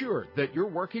 be assured that you're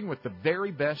working with the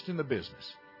very best in the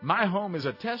business. My home is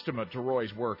a testament to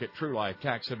Roy's work at True Life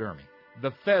Taxidermy. The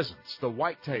pheasants, the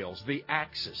whitetails, the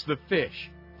axis, the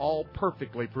fish, all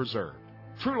perfectly preserved.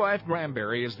 True Life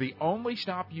Granbury is the only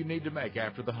stop you need to make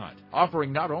after the hunt,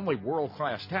 offering not only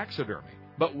world-class taxidermy,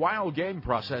 but wild game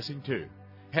processing too.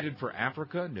 Headed for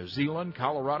Africa, New Zealand,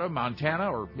 Colorado,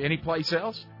 Montana, or any place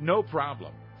else? No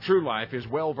problem. True Life is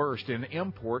well-versed in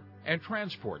import and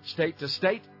transport, state to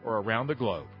state or around the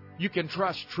globe. You can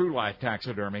trust True Life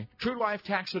Taxidermy,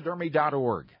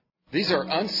 TrueLifeTaxidermy.org. These are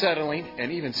unsettling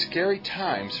and even scary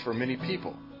times for many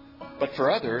people. But for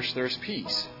others, there's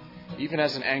peace, even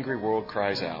as an angry world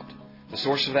cries out. The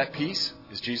source of that peace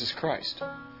is Jesus Christ.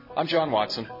 I'm John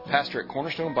Watson, pastor at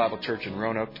Cornerstone Bible Church in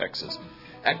Roanoke, Texas.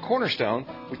 At Cornerstone,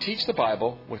 we teach the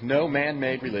Bible with no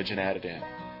man-made religion added in.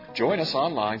 Join us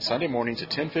online Sunday mornings at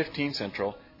 10:15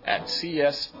 Central at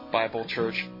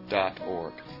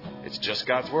csbiblechurch.org. It's just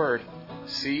God's Word,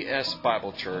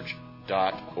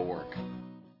 csbiblechurch.org.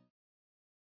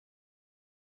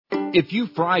 If you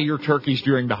fry your turkeys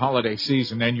during the holiday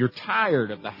season and you're tired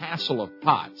of the hassle of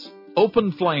pots,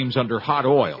 open flames under hot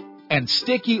oil, and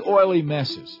sticky, oily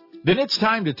messes, then it's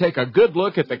time to take a good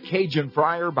look at the Cajun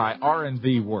Fryer by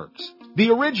R&V Works. The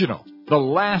original, the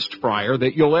last fryer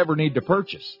that you'll ever need to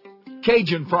purchase.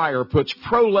 Cajun Fryer puts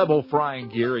pro-level frying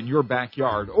gear in your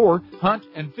backyard or hunt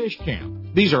and fish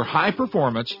camp. These are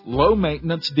high-performance,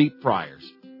 low-maintenance deep fryers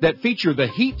that feature the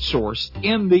heat source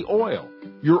in the oil.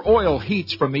 Your oil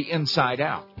heats from the inside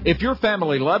out. If your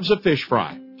family loves a fish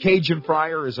fry, Cajun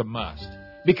Fryer is a must.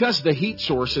 Because the heat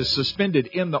source is suspended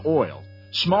in the oil,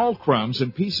 small crumbs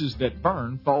and pieces that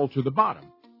burn fall to the bottom.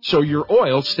 So your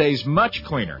oil stays much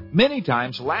cleaner, many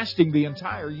times lasting the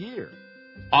entire year.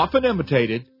 Often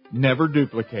imitated, never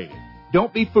duplicated.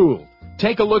 Don't be fooled.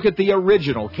 Take a look at the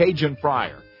original Cajun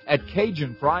Fryer at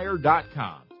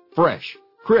CajunFryer.com. Fresh,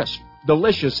 crisp,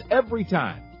 delicious every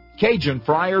time.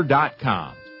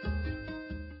 CajunFryer.com.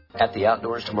 At the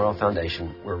Outdoors Tomorrow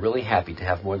Foundation, we're really happy to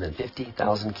have more than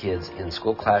 50,000 kids in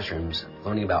school classrooms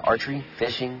learning about archery,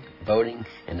 fishing, boating,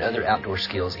 and other outdoor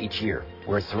skills each year.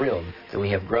 We're thrilled that we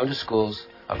have grown to schools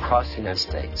across the United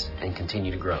States and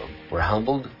continue to grow. We're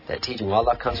humbled that teaching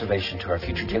wildlife conservation to our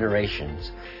future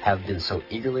generations have been so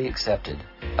eagerly accepted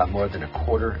by more than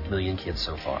 250,000 kids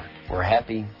so far. We're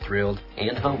happy, thrilled,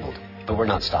 and humbled, but we're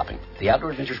not stopping. The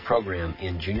Outdoor Adventures program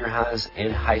in junior highs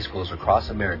and high schools across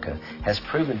America has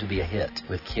proven to be a hit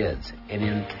with kids, and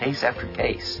in case after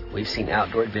case, we've seen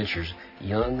Outdoor Adventures'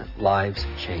 young lives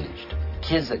changed.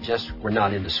 Kids that just were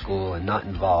not into school and not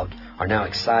involved are now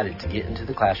excited to get into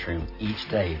the classroom each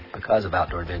day because of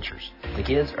Outdoor Adventures. The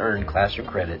kids earn classroom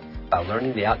credit by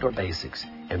learning the outdoor basics,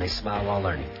 and they smile while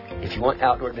learning. If you want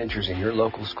Outdoor Adventures in your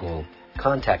local school,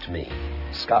 contact me,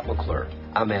 Scott McClure.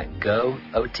 I'm at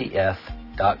gootf.com.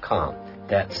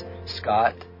 That's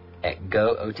Scott at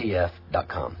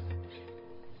gootf.com.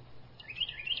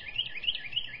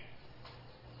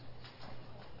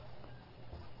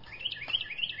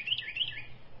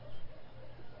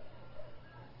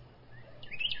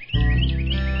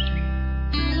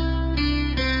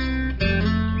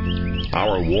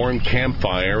 Our warm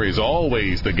campfire is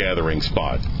always the gathering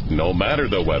spot, no matter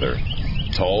the weather.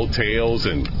 Tall tales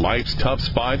and life's tough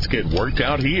spots get worked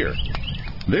out here.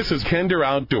 This is Kinder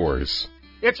Outdoors.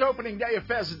 It's opening day of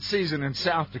pheasant season in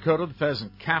South Dakota, the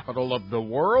pheasant capital of the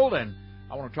world, and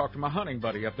I want to talk to my hunting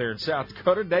buddy up there in South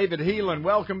Dakota, David Heelan.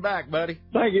 Welcome back, buddy.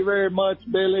 Thank you very much,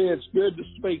 Billy. It's good to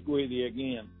speak with you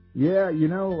again. Yeah,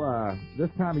 this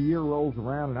time of year rolls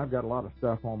around, and I've got a lot of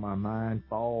stuff on my mind.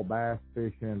 Fall bass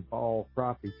fishing, fall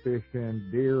crappie fishing,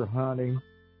 deer hunting,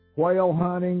 quail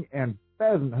hunting, and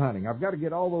pheasant hunting. I've got to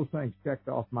get all those things checked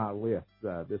off my list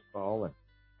this fall, and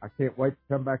I can't wait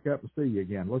to come back up and see you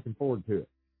again. Looking forward to it.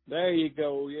 There you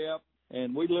go, yep.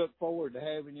 And we look forward to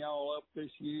having y'all up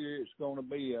this year. It's going to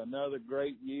be another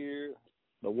great year.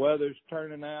 The weather's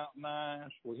turning out nice.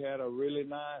 We had a really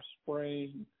nice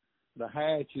spring. The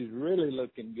hatch is really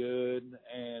looking good,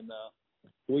 and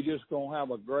we're just going to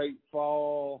have a great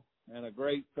fall and a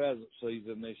great pheasant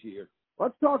season this year.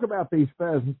 Let's talk about these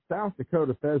pheasants. South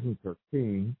Dakota pheasants are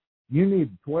king. You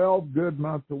need 12 good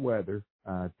months of weather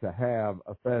to have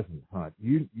a pheasant hunt.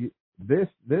 This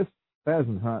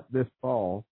pheasant hunt this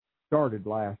fall started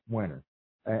last winter,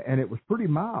 and it was pretty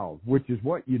mild, which is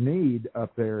what you need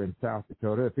up there in South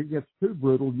Dakota. If it gets too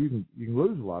brutal, you can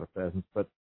lose a lot of pheasants, but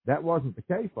that wasn't the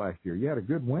case last year. You had a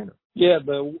good winter. Yeah,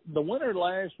 the winter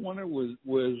last winter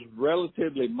was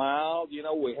relatively mild.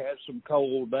 We had some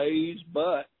cold days,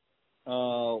 but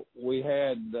we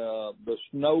had the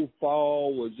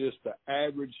snowfall was just the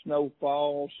average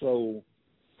snowfall, so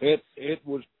it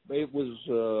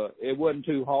wasn't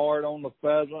too hard on the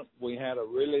pheasant. We had a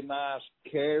really nice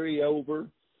carryover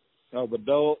of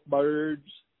adult birds,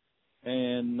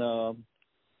 and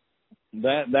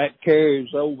that carries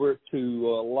over to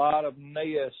a lot of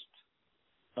nests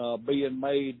being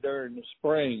made during the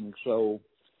spring. So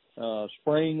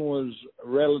spring was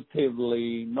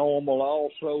relatively normal,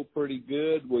 also pretty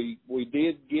good. We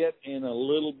did get in a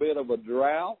little bit of a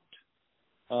drought,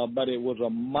 but it was a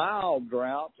mild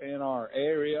drought in our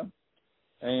area.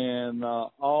 And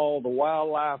all the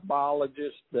wildlife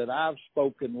biologists that I've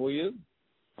spoken with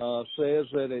says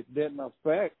that it didn't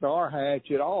affect our hatch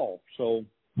at all. So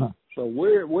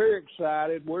we're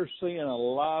excited. We're seeing a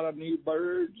lot of new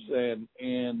birds and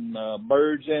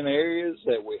birds in areas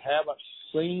that we haven't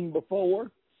seen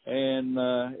before, and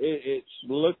it's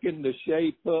looking to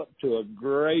shape up to a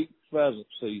great pheasant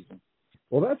season.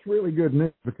 Well, that's really good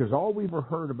news, because all we've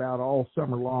heard about all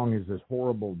summer long is this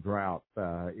horrible drought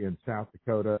in South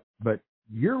Dakota. But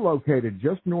you're located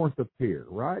just north of Pierre,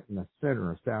 right in the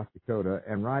center of South Dakota,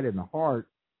 and right in the heart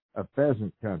of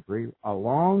pheasant country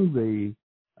along the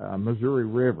Missouri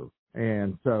River.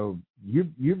 And so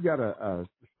you've got a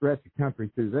stretch of country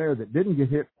through there that didn't get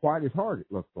hit quite as hard,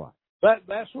 it looks like.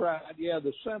 That's right. Yeah,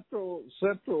 the central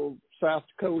South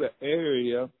Dakota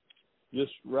area,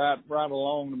 just right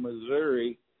along the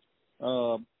Missouri,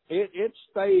 it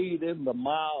stayed in the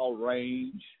mild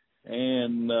range,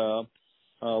 and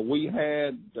we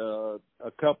had a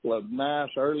couple of nice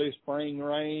early spring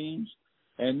rains,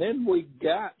 and then we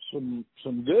got some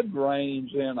good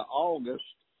rains in August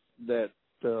that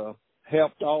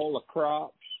helped all the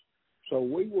crops. So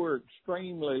we were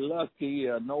extremely lucky.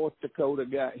 North Dakota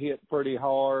got hit pretty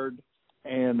hard,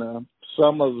 and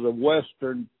some of the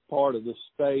western part of the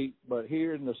state, but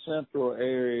here in the central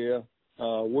area,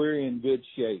 we're in good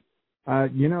shape. A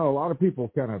lot of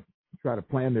people kind of try to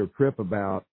plan their trip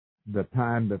about the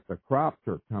time that the crops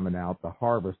are coming out, the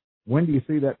harvest. When do you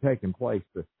see that taking place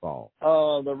this fall?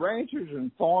 The ranchers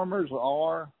and farmers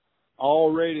are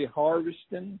already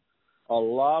harvesting. A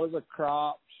lot of the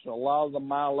crops, a lot of the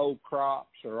milo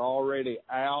crops are already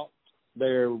out.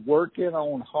 They're working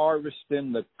on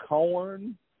harvesting the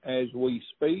corn as we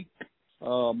speak.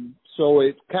 So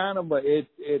it's kind of it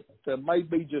may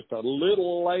be just a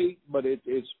little late, but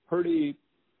it's pretty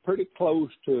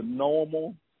close to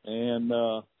normal. And,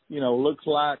 looks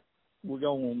like we're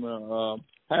going to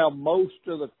have most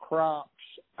of the crops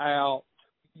out,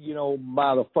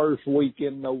 by the first week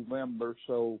in November.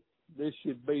 So this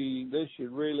should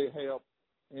really help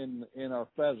in our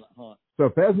pheasant hunt. So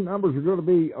pheasant numbers are going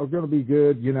to be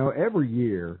good. Every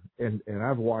year, and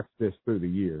I've watched this through the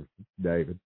years,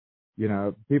 David.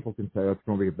 People can say, it's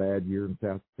going to be a bad year in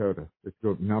South Dakota.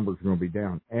 Numbers are going to be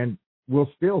down, and we'll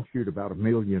still shoot about 1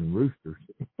 million roosters.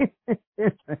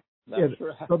 That's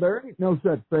right. So there ain't no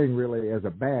such thing really as a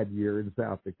bad year in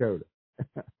South Dakota.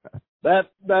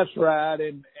 That's right.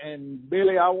 And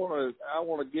Billy, I want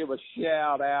to give a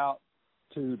shout out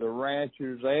to the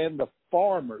ranchers and the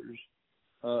farmers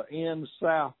in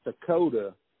South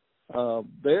Dakota.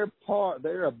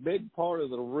 They're a big part of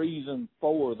the reason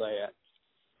for that.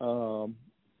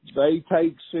 they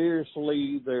take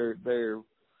seriously their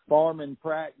farming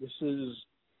practices,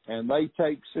 and they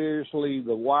take seriously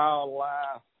the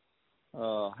wildlife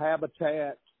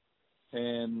habitat,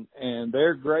 and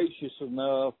they're gracious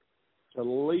enough to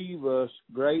leave us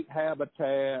great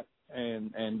habitat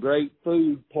and great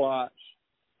food plots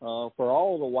for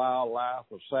all the wildlife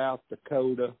of South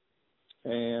Dakota.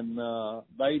 And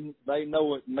they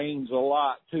know it means a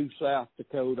lot to South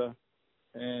Dakota,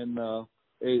 and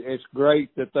it's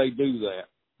great that they do that.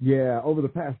 Yeah, over the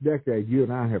past decade, you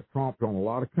and I have tromped on a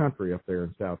lot of country up there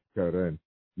in South Dakota, and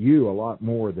you a lot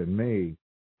more than me.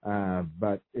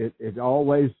 But it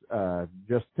always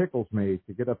just tickles me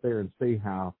to get up there and see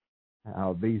how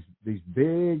these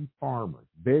big farms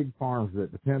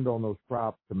that depend on those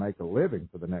crops to make a living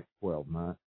for the next 12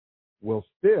 months will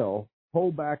still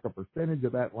pull back a percentage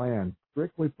of that land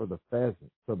strictly for the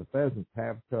pheasants. So the pheasants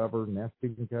have cover,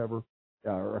 nesting cover,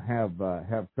 or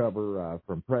have cover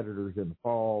from predators in the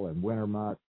fall and winter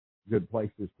months, good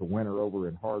places to winter over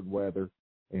in hard weather,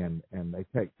 and they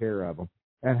take care of them.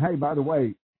 And hey, by the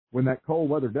way, when that cold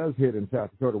weather does hit in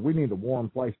South Dakota, we need a warm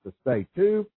place to stay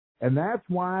too, and that's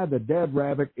why the Dead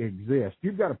Rabbit exists.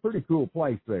 You've got a pretty cool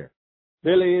place there.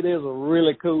 Billy, it is a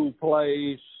really cool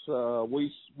place.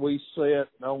 We sit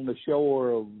on the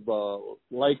shore of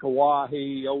Lake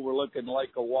Oahe, overlooking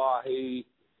Lake Oahe,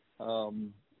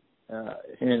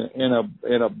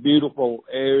 in a beautiful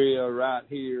area right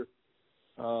here,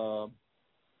 and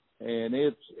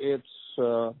it's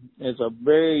a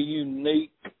very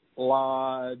unique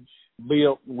lodge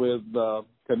built with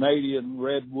Canadian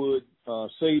redwood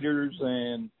cedars,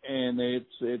 and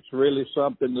it's really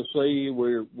something to see.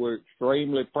 We're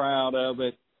extremely proud of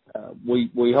it.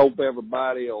 We hope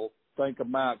everybody will think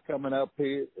about coming up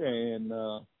here and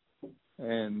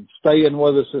staying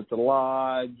with us at the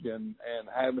lodge and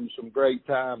having some great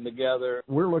time together.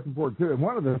 We're looking forward to it. And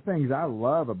one of the things I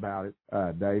love about it,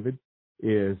 David,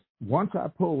 is once I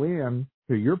pull in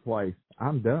to your place,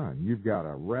 I'm done. You've got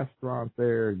a restaurant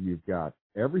there. You've got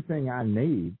everything I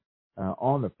need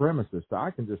on the premises, so I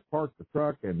can just park the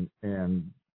truck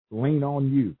and lean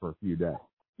on you for a few days.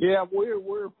 Yeah,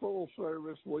 we're full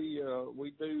service. We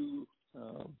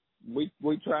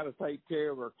try to take care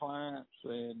of our clients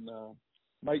and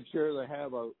make sure they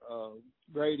have a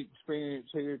great experience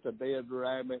here at the Dead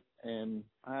Rabbit and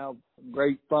have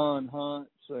great fun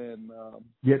hunts and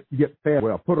get fed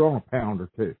well. Put on a pound or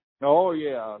two. Oh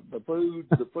yeah, the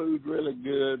food really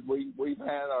good. We've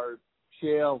had our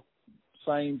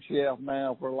same chef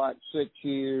now for like 6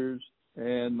 years,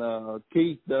 and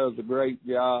Keith does a great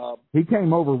job. He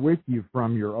came over with you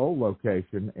from your old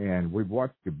location, and we've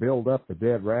watched you build up the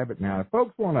Dead Rabbit. Now, if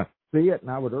folks want to see it,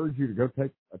 and I would urge you to go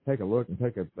take a look and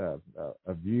take a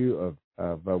view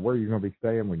of where you're going to be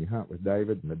staying when you hunt with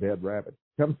David and the Dead Rabbit,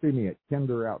 come see me at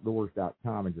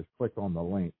kinderoutdoors.com and just click on the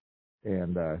link.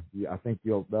 And I think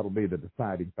that'll be the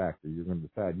deciding factor. You're going to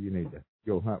decide you need to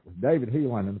go hunt with David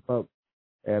Heelan and the folks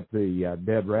at the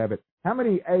Dead Rabbit. How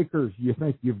many acres do you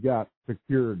think you've got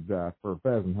secured for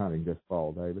pheasant hunting this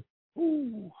fall, David?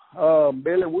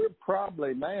 Billy, we're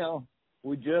probably now,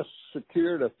 we just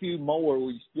secured a few more.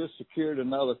 We just secured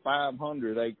another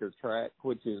 500-acre tract,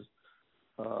 which is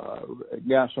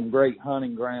got some great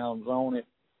hunting grounds on it.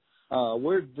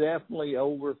 We're definitely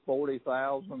over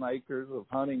 40,000 acres of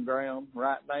hunting ground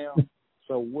right now.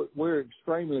 So we're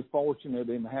extremely fortunate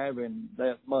in having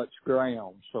that much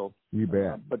ground. So you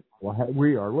bet. Well,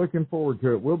 we are looking forward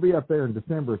to it. We'll be up there in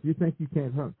December. If you think you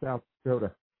can't hunt South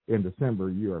Dakota in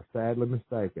December, you are sadly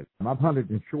mistaken. I've hunted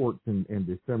in shorts in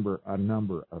December a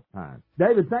number of times.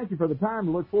 David, thank you for the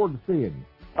time. Look forward to seeing you.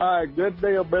 All right, good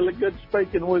deal, Billy. Good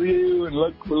speaking with you, and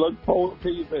look forward to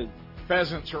you visiting.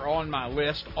 Pheasants are on my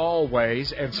list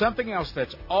always, and something else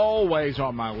that's always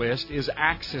on my list is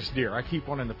axis deer. I keep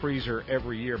one in the freezer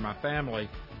every year. My family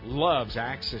loves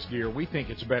axis deer. We think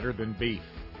it's better than beef.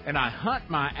 And I hunt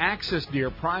my axis deer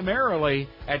primarily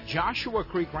at Joshua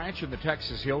Creek Ranch in the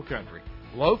Texas Hill Country.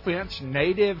 Low fence,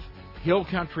 native hill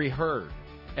country herd.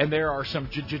 And there are some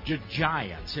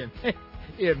giants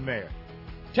in there.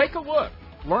 Take a look.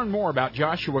 Learn more about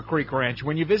Joshua Creek Ranch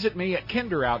when you visit me at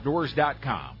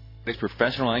kinderoutdoors.com. It's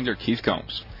professional angler Keith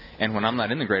Combs. And when I'm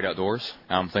not in the great outdoors,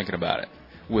 I'm thinking about it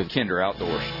with Kinder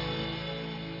Outdoors.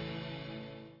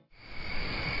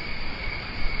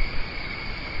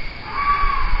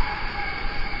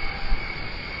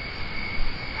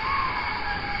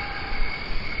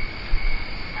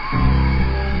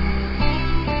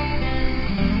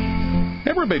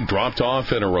 Ever been dropped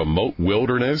off in a remote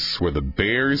wilderness where the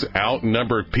bears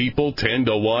outnumber people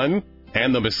 10-1?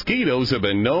 And the mosquitoes have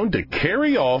been known to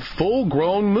carry off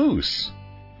full-grown moose?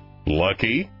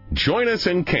 Lucky? Join us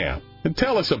in camp and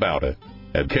tell us about it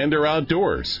at Kinder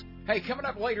Outdoors. Hey, coming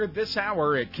up later this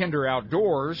hour at Kinder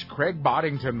Outdoors, Craig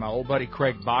Boddington, my old buddy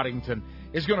Craig Boddington,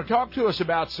 is going to talk to us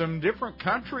about some different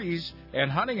countries and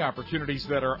hunting opportunities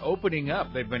that are opening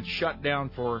up. They've been shut down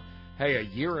for, a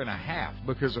year and a half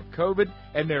because of COVID,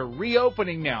 and they're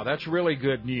reopening now. That's really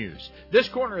good news. This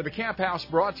corner of the Camp House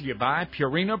brought to you by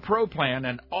Purina Pro Plan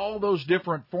and all those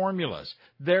different formulas.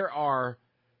 There are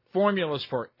formulas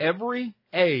for every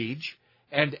age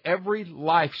and every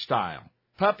lifestyle.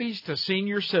 Puppies to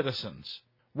senior citizens.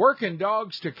 Working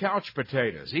dogs to couch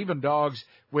potatoes, even dogs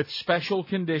with special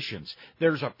conditions.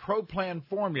 There's a Pro Plan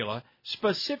formula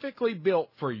specifically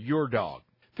built for your dog.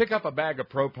 Pick up a bag of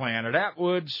Pro Plan at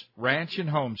Atwood's Ranch and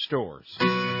Home Stores.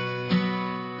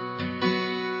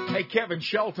 Hey, Kevin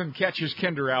Shelton catches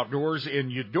Kinder Outdoors in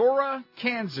Eudora,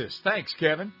 Kansas. Thanks,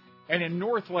 Kevin. And in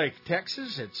Northlake,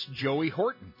 Texas, it's Joey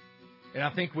Horton. And I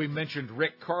think we mentioned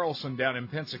Rick Carlson down in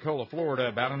Pensacola, Florida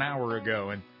about an hour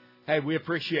ago. And, hey, we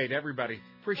appreciate everybody.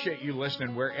 Appreciate you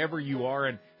listening wherever you are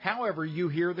and however you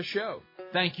hear the show.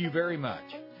 Thank you very much.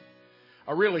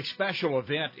 A really special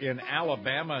event in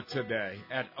Alabama today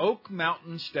at Oak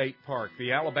Mountain State Park.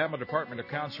 The Alabama Department of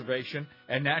Conservation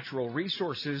and Natural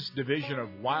Resources Division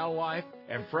of Wildlife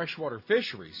and Freshwater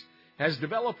Fisheries has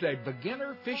developed a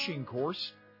beginner fishing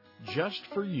course just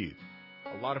for you.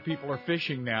 A lot of people are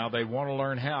fishing now. They want to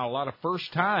learn how. A lot of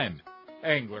first-time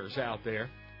anglers out there.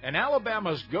 And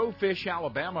Alabama's Go Fish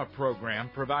Alabama program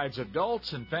provides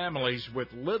adults and families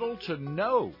with little to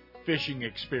no fishing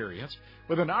experience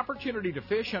with an opportunity to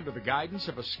fish under the guidance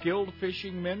of a skilled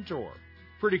fishing mentor.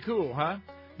 Pretty cool, huh?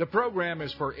 The program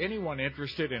is for anyone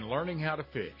interested in learning how to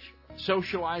fish,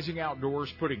 socializing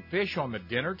outdoors, putting fish on the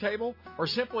dinner table, or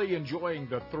simply enjoying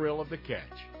the thrill of the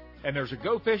catch. And there's a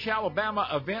Go Fish Alabama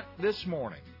event this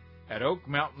morning at Oak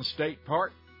Mountain State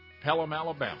Park, Pelham,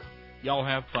 Alabama. Y'all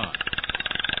have fun.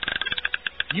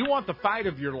 You want the fight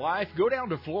of your life? Go down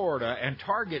to Florida and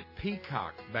target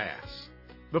peacock bass.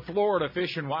 The Florida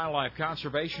Fish and Wildlife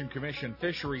Conservation Commission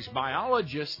fisheries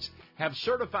biologists have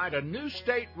certified a new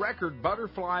state record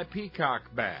butterfly peacock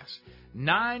bass,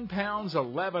 9 pounds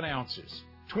 11 ounces,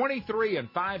 23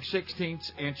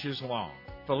 5/16 inches long.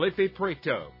 Felipe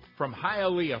Prieto from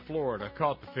Hialeah, Florida,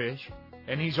 caught the fish,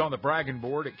 and he's on the bragging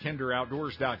board at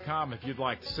kinderoutdoors.com if you'd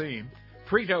like to see him.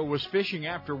 Prieto was fishing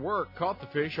after work, caught the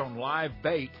fish on live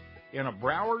bait in a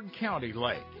Broward County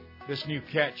lake. This new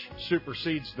catch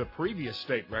supersedes the previous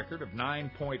state record of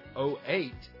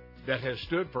 9.08 that has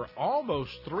stood for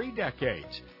almost 3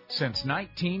 decades, since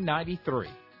 1993.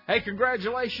 Hey,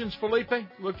 congratulations, Felipe.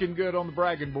 Looking good on the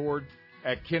bragging board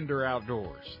at Kinder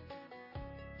Outdoors.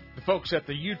 The folks at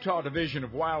the Utah Division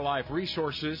of Wildlife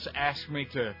Resources asked me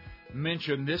to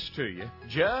mention this to you,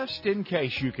 just in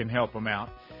case you can help them out.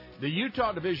 The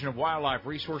Utah Division of Wildlife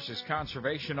Resources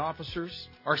conservation officers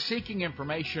are seeking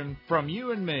information from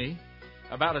you and me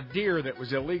about a deer that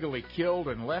was illegally killed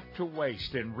and left to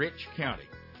waste in Rich County.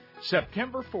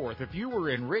 September 4th, if you were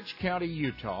in Rich County,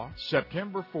 Utah,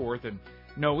 September 4th, and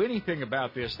know anything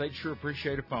about this, they'd sure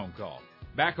appreciate a phone call.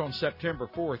 Back on September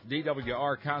 4th,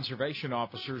 DWR conservation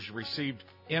officers received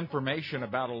information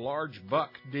about a large buck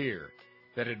deer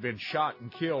that had been shot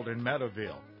and killed in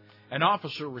Meadowville. An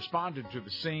officer responded to the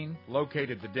scene,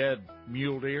 located the dead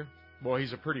mule deer. Boy,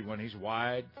 he's a pretty one. He's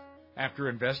wide. After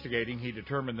investigating, he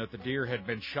determined that the deer had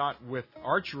been shot with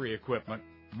archery equipment,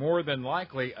 more than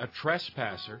likely a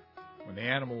trespasser, when the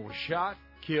animal was shot,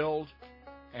 killed,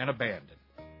 and abandoned.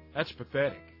 That's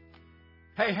pathetic.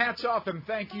 Hey, hats off and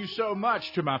thank you so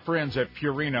much to my friends at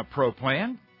Purina Pro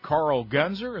Plan, Carl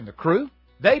Gunzer and the crew.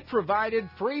 They provided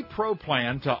free Pro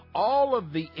Plan to all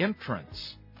of the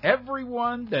entrants.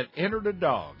 Everyone that entered a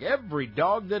dog, every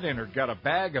dog that entered got a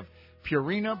bag of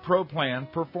Purina Pro Plan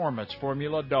Performance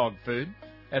Formula dog food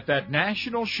at that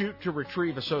National Shoot to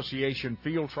Retrieve Association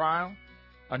field trial,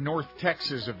 a North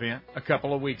Texas event a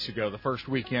couple of weeks ago, the first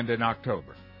weekend in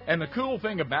October. And the cool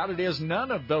thing about it is none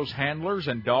of those handlers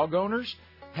and dog owners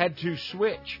had to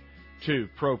switch to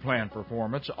Pro Plan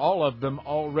Performance. All of them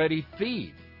already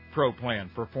feed Pro Plan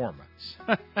Performance.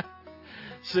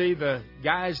 See, the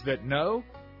guys that know.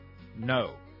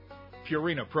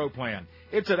 Purina Pro Plan.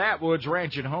 It's at Atwood's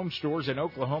Ranch and Home Stores in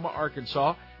Oklahoma,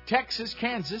 Arkansas, Texas,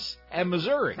 Kansas, and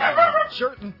Missouri.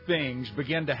 Certain things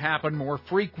begin to happen more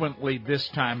frequently this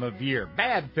time of year.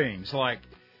 Bad things like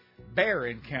bear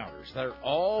encounters. They're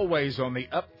always on the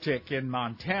uptick in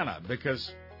Montana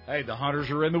because, hey, the hunters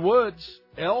are in the woods.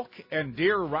 Elk and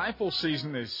deer rifle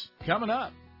season is coming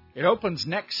up. It opens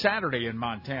next Saturday in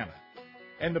Montana.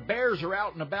 And the bears are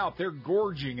out and about. They're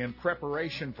gorging in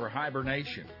preparation for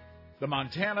hibernation. The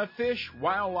Montana Fish,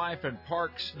 Wildlife, and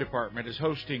Parks Department is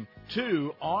hosting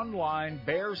 2 online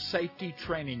bear safety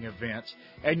training events,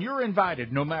 and you're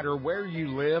invited no matter where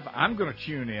you live. I'm going to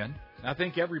tune in. I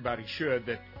think everybody should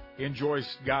that enjoys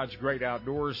God's great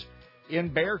outdoors in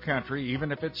bear country,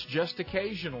 even if it's just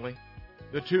occasionally.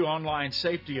 The 2 online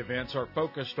safety events are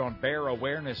focused on bear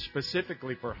awareness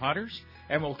specifically for hunters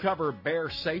and will cover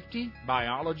bear safety,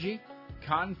 biology,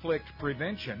 conflict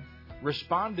prevention,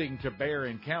 responding to bear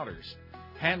encounters,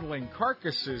 handling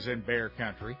carcasses in bear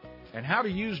country, and how to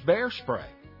use bear spray.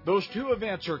 Those 2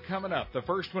 events are coming up. The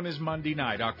first one is Monday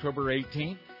night, October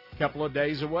 18th, a couple of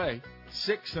days away,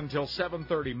 6 until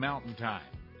 7:30 Mountain Time.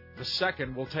 The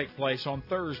second will take place on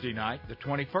Thursday night, the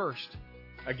 21st.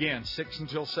 Again, 6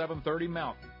 until 7:30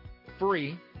 Mountain.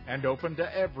 Free and open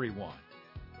to everyone.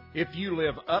 If you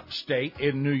live upstate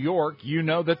in New York, you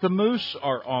know that the moose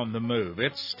are on the move.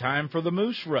 It's time for the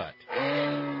moose rut.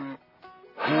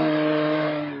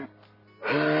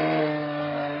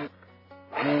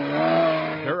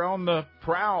 They're on the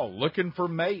prowl looking for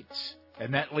mates,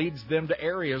 and that leads them to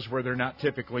areas where they're not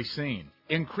typically seen,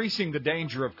 increasing the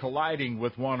danger of colliding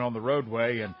with one on the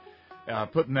roadway and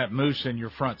putting that moose in your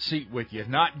front seat with you.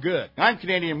 Not good. I'm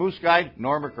Canadian Moose Guide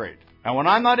Norm McCrate, and when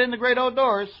I'm not in the great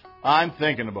outdoors, I'm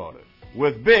thinking about it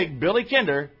with Big Billy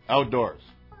Kinder Outdoors.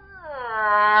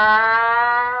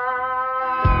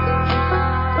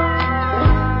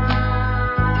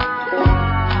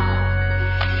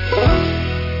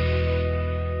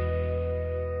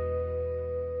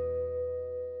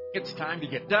 It's time to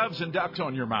get doves and ducks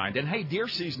on your mind. And hey, deer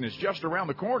season is just around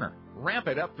the corner. Ramp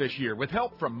it up this year with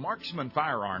help from Marksman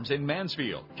Firearms in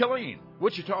Mansfield, Killeen,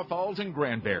 Wichita Falls, and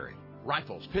Granbury.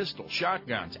 Rifles, pistols,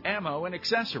 shotguns, ammo, and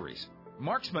accessories.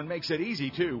 Marksman makes it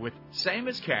easy, too, with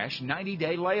same-as-cash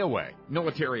 90-day layaway.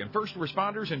 Military and first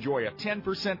responders enjoy a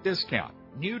 10% discount.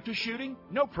 New to shooting?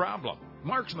 No problem.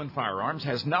 Marksman Firearms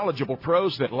has knowledgeable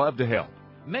pros that love to help.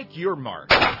 Make your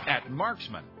mark at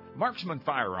Marksman.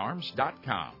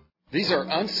 MarksmanFirearms.com. These are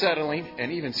unsettling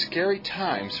and even scary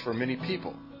times for many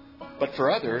people. But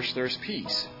for others, there's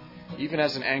peace, even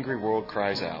as an angry world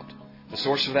cries out. The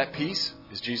source of that peace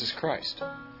is Jesus Christ.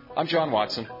 I'm John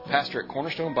Watson, pastor at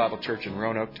Cornerstone Bible Church in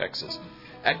Roanoke, Texas.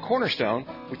 At Cornerstone,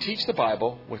 we teach the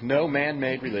Bible with no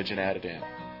man-made religion added in.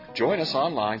 Join us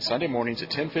online Sunday mornings at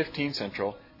 10:15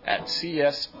 Central at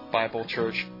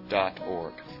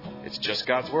csbiblechurch.org. It's just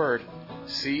God's Word,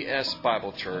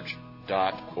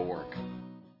 csbiblechurch.org.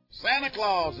 Santa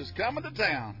Claus is coming to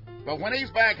town, but when he's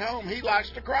back home, he likes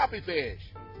to crappie fish.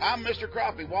 I'm Mr.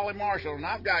 Crappie, Wally Marshall, and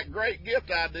I've got great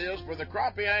gift ideas for the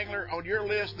crappie angler on your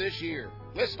list this year.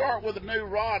 Let's start with a new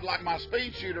rod like my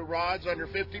Speed Shooter rods under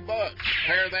 $50.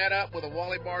 Pair that up with a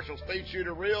Wally Marshall Speed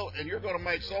Shooter reel, and you're going to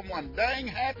make someone dang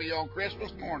happy on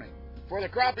Christmas morning. For the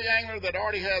crappie angler that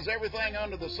already has everything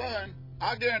under the sun,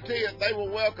 I guarantee it they will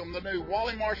welcome the new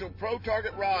Wally Marshall Pro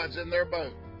Target rods in their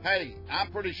boat. Hey,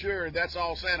 I'm pretty sure that's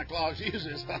all Santa Claus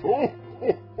uses. I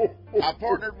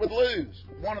partnered with Lew's,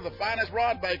 one of the finest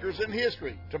rod makers in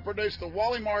history, to produce the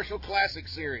Wally Marshall Classic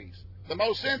Series, the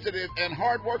most sensitive and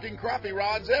hard-working crappie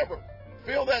rods ever.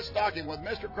 Fill that stocking with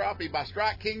Mr. Crappie by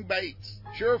Strike King Baits,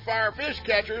 surefire fish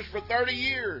catchers for 30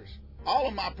 years. All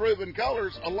of my proven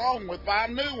colors along with 5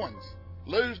 new ones.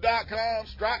 Lew's.com,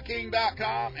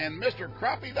 StrikeKing.com, and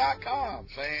MrCrappie.com.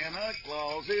 Santa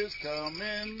Claus is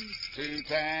coming to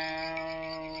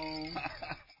town.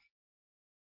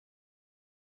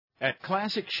 At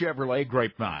Classic Chevrolet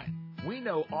Grapevine, we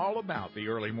know all about the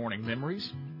early morning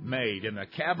memories made in the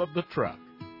cab of the truck.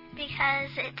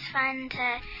 Because it's fun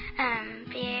to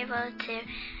be able to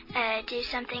do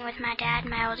something with my dad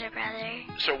and my older brother.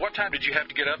 So what time did you have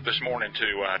to get up this morning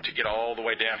to get all the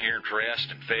way down here and dressed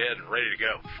and fed and ready to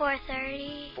go?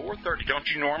 4:30. 4:30. Don't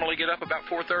you normally get up about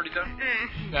 4:30 though?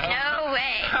 No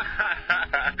way.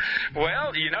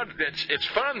 Well, you know, it's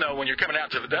fun though when you're coming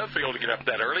out to the dove field to get up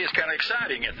that early. It's kind of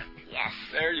exciting, isn't it? Yes.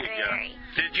 There you go.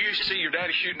 Did you see your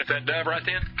daddy shooting at that dove right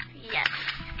then? Yes.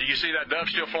 Do you see that dove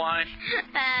still flying?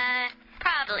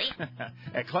 Probably.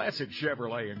 At Classic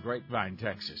Chevrolet in Grapevine,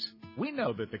 Texas, we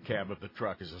know that the cab of the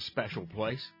truck is a special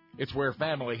place. It's where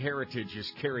family heritage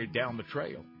is carried down the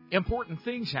trail. Important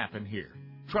things happen here.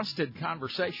 Trusted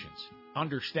conversations,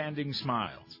 understanding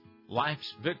smiles,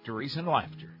 life's victories and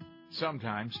laughter,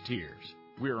 sometimes tears.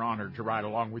 We're honored to ride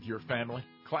along with your family.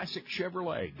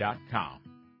 ClassicChevrolet.com.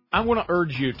 I want to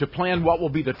urge you to plan what will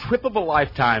be the trip of a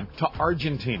lifetime to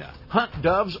Argentina. Hunt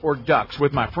doves or ducks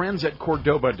with my friends at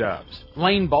Cordoba Doves.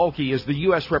 Lane Balke is the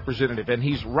U.S. representative, and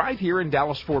he's right here in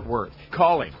Dallas-Fort Worth.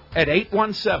 Call him at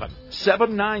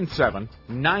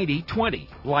 817-797-9020.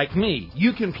 Like me,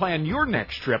 you can plan your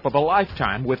next trip of a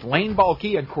lifetime with Lane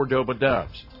Balke and Cordoba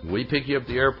Doves. We pick you up at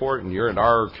the airport, and you're in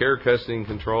our care, custody, and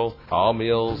control. All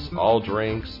meals, all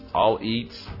drinks, all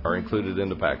eats are included in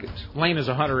the package. Lane is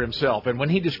a hunter himself, and when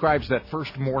he describes that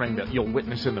first morning that you'll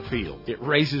witness in the field, it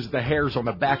raises the hairs on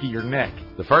the back of your neck.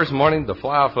 The first morning, the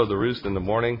fly-off of the roost in the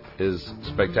morning is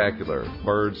spectacular.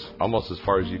 Birds almost as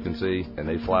far as you can see, and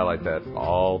they fly like that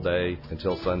all day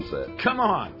until sunset. Come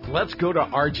on, let's go to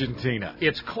Argentina.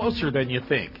 It's closer than you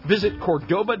think. Visit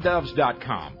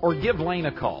CordobaDoves.com or give Lane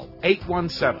a call,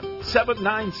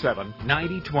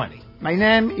 817-797-9020. My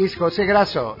name is Jose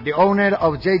Grasso, the owner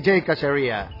of JJ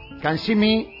Caceria. Can see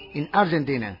me in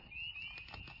Argentina.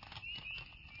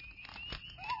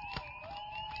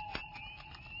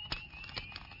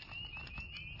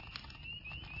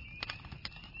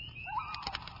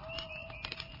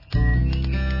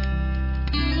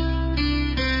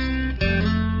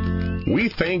 We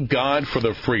thank God for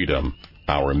the freedom,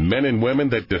 our men and women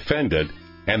that defend it,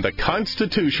 and the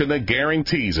Constitution that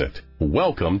guarantees it.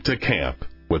 Welcome to camp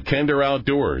with Kinder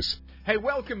Outdoors. Hey,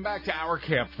 welcome back to our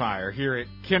campfire here at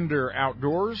Kinder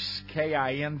Outdoors,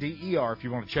 Kinder. If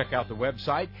you want to check out the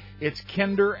website, it's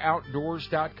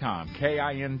kinderoutdoors.com,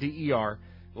 Kinder,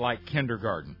 like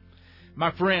kindergarten.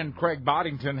 My friend Craig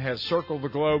Boddington has circled the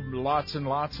globe lots and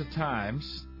lots of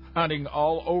times, hunting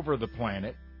all over the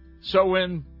planet. So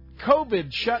when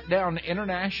COVID shut down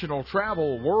international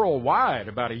travel worldwide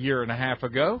about a year and a half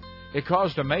ago, it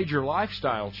caused a major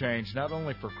lifestyle change, not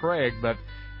only for Craig, but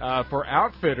for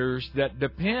outfitters that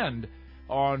depend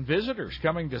on visitors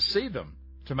coming to see them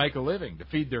to make a living, to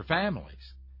feed their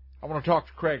families. I want to talk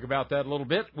to Craig about that a little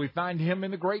bit. We find him in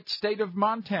the great state of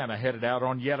Montana, headed out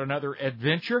on yet another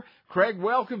adventure. Craig,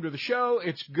 welcome to the show.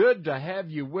 It's good to have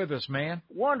you with us, man.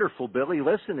 Wonderful, Billy.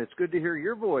 Listen, it's good to hear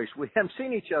your voice. We haven't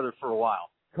seen each other for a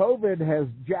while. COVID has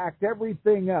jacked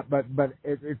everything up, but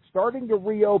it's starting to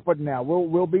reopen now.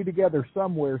 We'll be together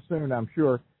somewhere soon, I'm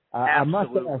sure. Absolutely. I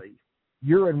must ask,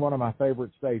 you're in one of my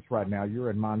favorite states right now. You're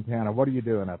in Montana. What are you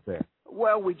doing up there?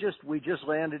 Well, we just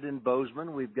landed in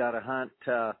Bozeman. We've got a hunt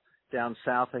down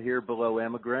south of here below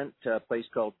Emigrant, a place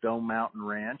called Dome Mountain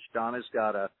Ranch. Donna's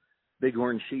got a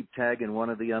bighorn sheep tag in one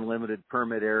of the unlimited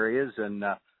permit areas, and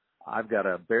I've got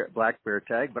a black bear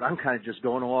tag, but I'm kind of just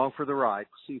going along for the ride.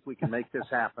 See if we can make this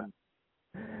happen.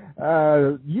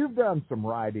 You've done some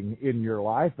riding in your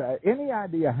life. Any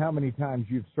idea how many times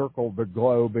you've circled the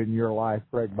globe in your life,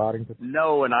 Craig Boddington?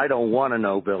 No, and I don't want to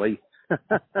know, Billy.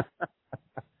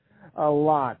 A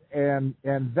lot. And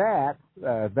that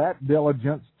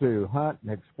diligence to hunt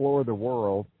and explore the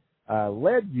world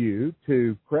led you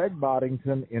to Craig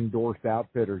Boddington Endorsed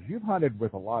Outfitters. You've hunted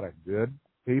with a lot of good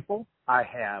people. I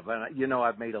have. And,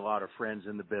 I've made a lot of friends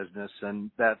in the business, and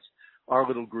that's our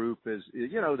little group is,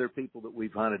 they're people that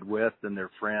we've hunted with, and they're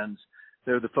friends.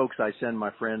 They're the folks I send my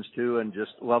friends to and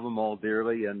just love them all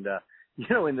dearly. And,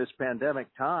 in this pandemic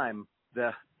time,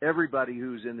 everybody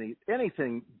who's in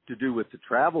anything to do with the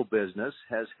travel business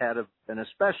has had an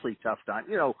especially tough time.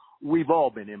 We've all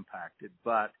been impacted,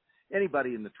 but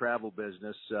anybody in the travel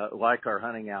business, like our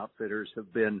hunting outfitters,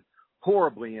 have been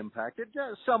horribly impacted,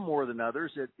 some more than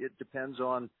others. It depends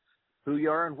on who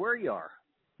you are and where you are.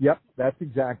 Yep, that's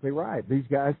exactly right. These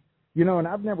guys, and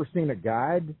I've never seen a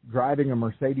guide driving a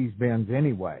Mercedes-Benz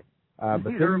anyway. But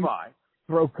neither have I.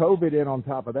 Throw COVID in on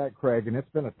top of that, Craig, and it's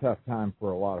been a tough time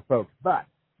for a lot of folks. But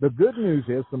the good news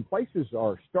is some places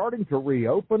are starting to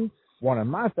reopen. One of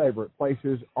my favorite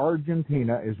places,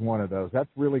 Argentina, is one of those.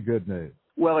 That's really good news.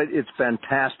 Well, it's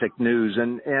fantastic news.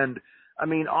 And I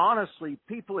mean, honestly,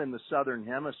 people in the Southern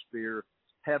Hemisphere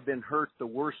have been hurt the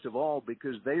worst of all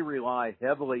because they rely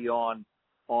heavily on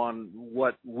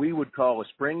what we would call a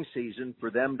spring season. For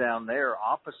them down there,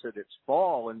 opposite, it's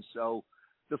fall. And so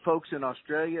the folks in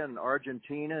Australia and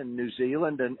Argentina and New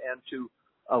Zealand and to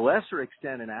a lesser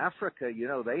extent in Africa,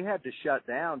 they had to shut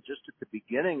down just at the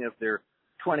beginning of their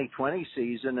 2020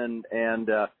 season. And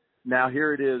now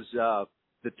here it is, the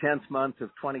 10th month of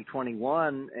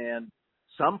 2021, and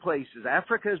some places,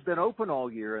 Africa has been open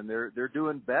all year and they're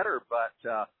doing better, but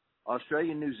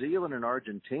Australia, New Zealand, and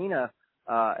Argentina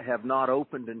have not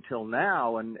opened until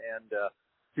now, and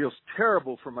feels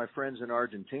terrible for my friends in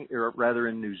Argentina, or rather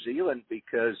in New Zealand,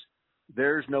 because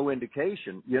there's no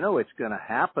indication. It's going to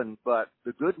happen, but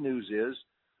the good news is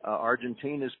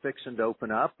Argentina's fixing to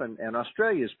open up, and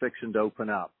Australia's fixing to open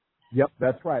up. Yep,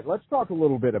 that's right. Let's talk a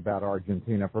little bit about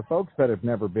Argentina. For folks that have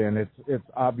never been, it's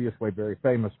obviously very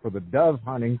famous for the dove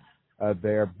hunting.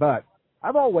 there. But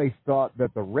I've always thought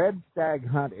that the red stag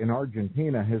hunt in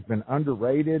Argentina has been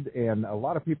underrated, and a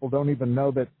lot of people don't even know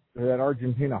that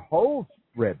Argentina holds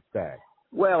red stag.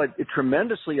 Well, it's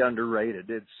tremendously underrated.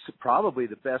 It's probably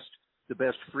the best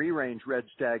free-range red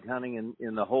stag hunting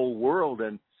in the whole world,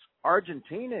 and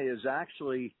Argentina is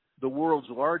actually the world's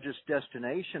largest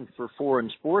destination for foreign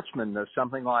sportsmen. There's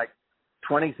something like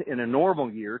 20 in a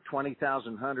normal year,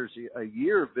 20,000 hunters a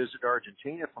year visit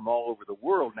Argentina from all over the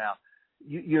world. Now,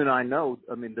 you and I know,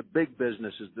 I mean, the big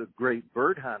business is the great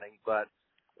bird hunting, but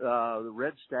the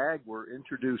red stag were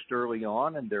introduced early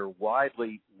on, and they're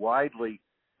widely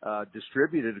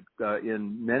distributed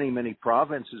in many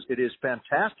provinces. It is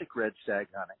fantastic red stag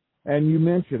hunting. And you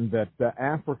mentioned that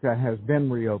Africa has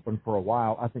been reopened for a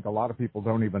while. I think a lot of people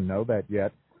don't even know that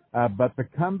yet. But the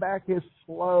comeback is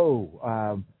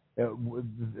slow.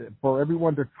 For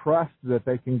everyone to trust that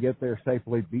they can get there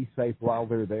safely, be safe while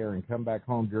they're there, and come back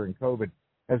home during COVID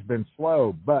has been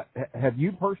slow. But have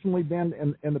you personally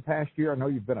been in the past year? I know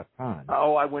you've been a ton.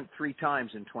 Oh, I went 3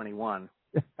 times in 21.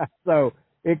 So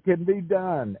it can be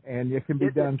done, and it can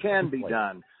be done. It can be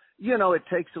done. You know, it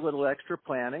takes a little extra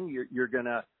planning. You're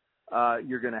gonna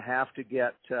have to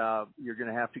get a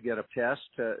test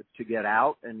to get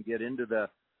out and get into the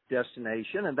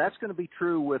destination, and that's going to be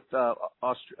true with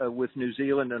New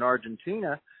Zealand and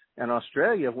Argentina and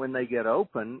Australia when they get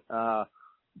open.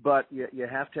 But you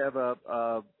have to have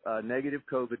a negative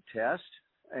COVID test,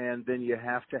 and then you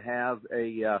have to have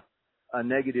a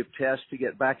negative test to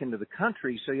get back into the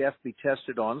country. So you have to be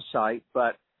tested on site.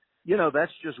 But you know,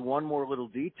 that's just one more little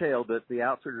detail that the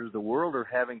outfitters of the world are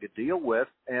having to deal with,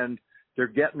 and they're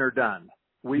getting her done.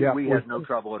 We had no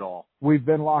trouble at all. We've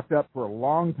been locked up for a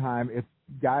long time. It's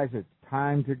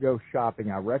time to go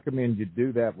shopping. I recommend you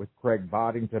do that with Craig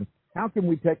Boddington. How can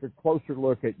we take a closer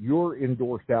look at your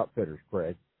endorsed outfitters,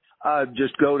 Craig?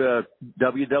 Just go to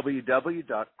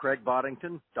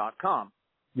www.craigboddington.com.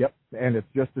 Yep, and it's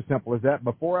just as simple as that.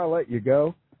 Before I let you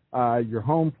go, your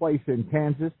home place in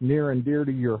Kansas, near and dear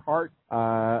to your heart,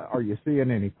 are you seeing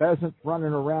any pheasants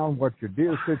running around? What's your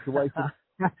deer situation?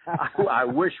 I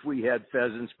wish we had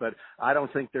pheasants, but I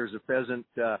don't think there's a pheasant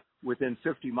within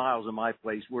 50 miles of my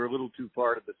place. We're a little too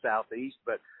far to the southeast,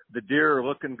 but the deer are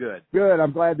looking good. Good.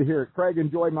 I'm glad to hear it. Craig,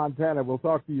 enjoy Montana. We'll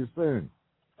talk to you soon.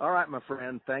 All right, my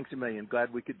friend. Thanks a million.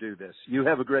 Glad we could do this. You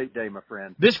have a great day, my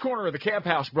friend. This corner of the Camp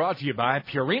House brought to you by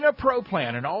Purina Pro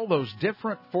Plan and all those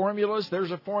different formulas.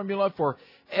 There's a formula for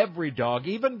every dog,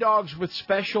 even dogs with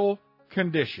special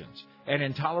conditions and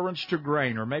intolerance to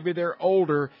grain, or maybe they're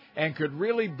older and could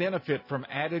really benefit from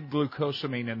added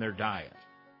glucosamine in their diet.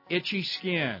 Itchy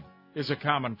skin is a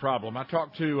common problem. I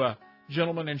talked to a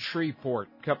gentleman in Shreveport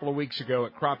a couple of weeks ago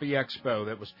at Crappie Expo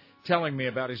that was telling me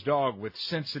about his dog with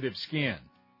sensitive skin.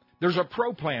 There's a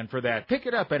pro plan for that. Pick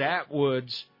it up at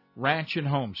Atwood's Ranch and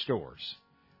Home Stores.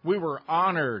 We were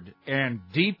honored and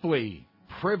deeply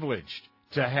privileged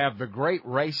to have the great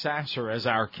Ray Sasser as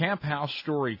our Camp House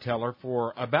storyteller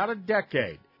for about a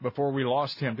decade before we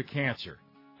lost him to cancer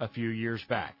a few years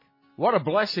back. What a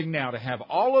blessing now to have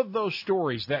all of those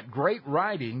stories, that great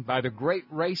writing by the great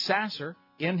Ray Sasser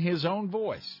in his own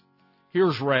voice.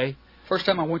 Here's Ray. First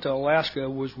time I went to Alaska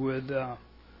was with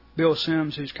Bill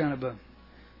Sims, who's kind of an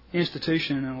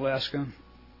institution in Alaska.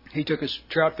 He took us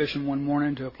trout fishing one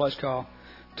morning to a place called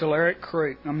Tulare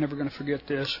Creek. I'm never going to forget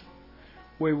this.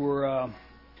 We were,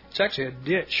 it's actually a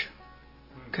ditch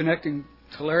connecting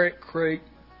Tulare Creek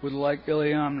with Lake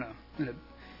Iliamna. And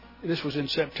this was in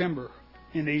September.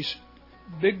 And these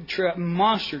big trout,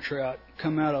 monster trout,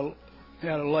 come out of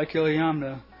Lake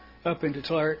Iliamna up into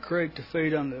Tulare Creek to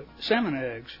feed on the salmon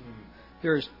eggs.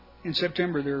 In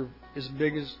September, they're as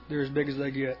big as they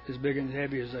get, as big and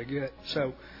heavy as they get.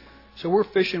 So we're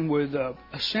fishing with a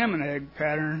salmon egg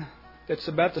pattern that's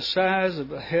about the size of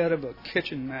the head of a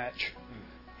kitchen match,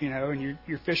 you know, and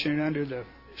you're fishing it under the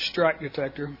strike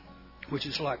detector, which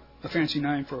is like a fancy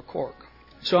name for a cork.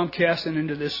 So I'm casting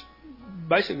into this,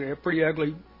 basically a pretty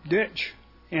ugly ditch,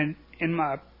 and in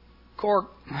my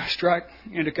cork, my strike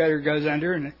indicator goes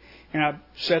under, and I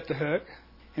set the hook,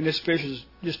 and this fish is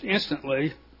just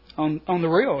instantly on the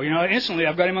reel. You know, instantly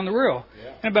I've got him on the reel.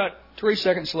 Yeah. And about 3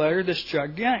 seconds later, this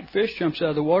gigantic fish jumps out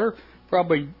of the water,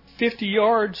 probably 50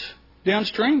 yards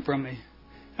downstream from me.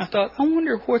 I thought, I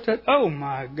wonder what that, oh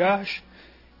my gosh,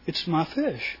 it's my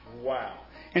fish. Wow.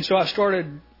 And so I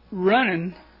started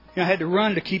running. I had to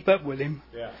run to keep up with him.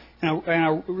 Yeah. And I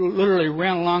literally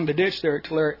ran along the ditch there at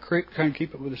Tulare Creek trying to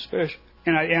keep up with this fish.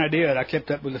 And I did. I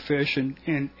kept up with the fish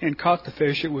and caught the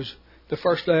fish. It was the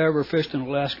first day I ever fished in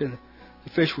Alaska. The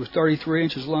fish was 33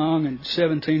 inches long and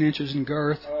 17 inches in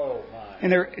girth. Oh, my.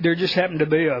 And there just happened to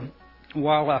be a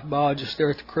wildlife biologist there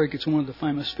at the creek. It's one of the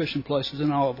famous fishing places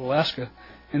in all of Alaska.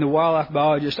 And the wildlife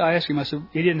biologist, I asked him, I said,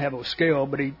 he didn't have a scale,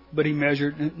 but he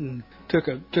measured it and took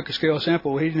a scale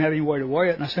sample. He didn't have any way to weigh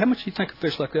it. And I said, how much do you think a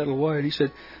fish like that will weigh? And he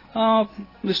said,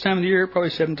 this time of the year, probably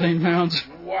 17 pounds.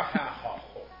 Wow.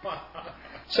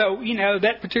 So,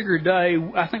 that particular day,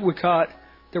 I think we caught,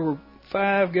 there were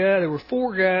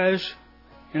 4 guys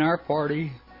in our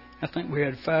party. I think we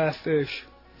had 5 fish,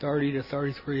 30 to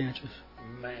 33 inches.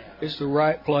 Man. It's the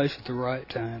right place at the right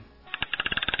time.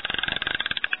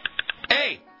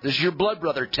 Hey, this is your blood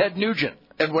brother, Ted Nugent.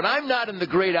 And when I'm not in the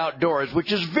great outdoors,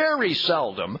 which is very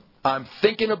seldom, I'm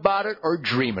thinking about it or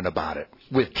dreaming about it.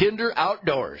 With Kinder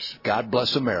Outdoors. God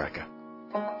bless America.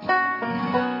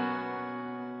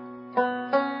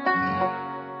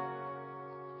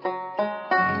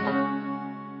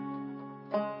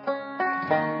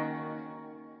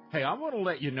 Hey, I want to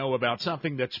let you know about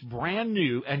something that's brand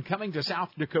new and coming to South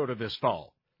Dakota this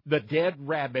fall. The Dead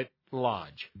Rabbit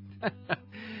Lodge.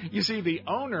 You see, the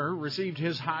owner received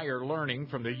his higher learning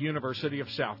from the University of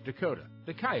South Dakota,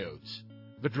 the Coyotes.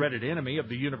 The dreaded enemy of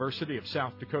the University of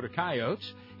South Dakota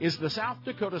Coyotes is the South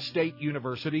Dakota State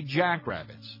University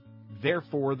Jackrabbits.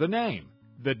 Therefore, the name,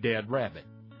 the Dead Rabbit.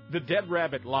 The Dead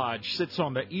Rabbit Lodge sits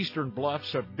on the eastern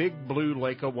bluffs of Big Blue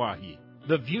Lake Oahe.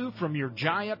 The view from your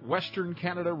giant Western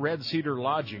Canada Red Cedar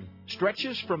lodging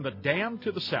stretches from the dam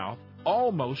to the south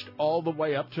almost all the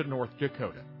way up to North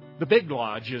Dakota. The Big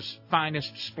Lodge is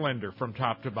finest splendor from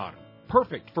top to bottom,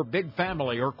 perfect for big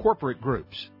family or corporate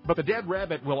groups. But the Dead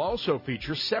Rabbit will also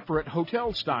feature separate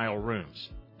hotel-style rooms,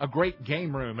 a great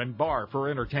game room and bar for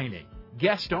entertaining,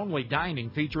 guest-only dining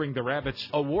featuring the Rabbit's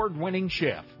award-winning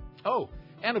chef. Oh,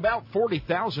 and about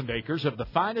 40,000 acres of the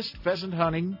finest pheasant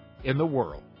hunting in the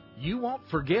world. You won't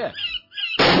forget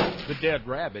the Dead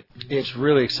Rabbit. It's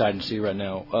really exciting to see right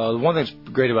now. One thing that's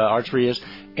great about archery is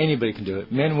anybody can do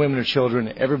it. Men, women, or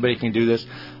children, everybody can do this.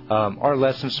 Our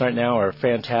lessons right now are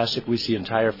fantastic. We see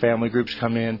entire family groups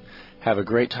come in, have a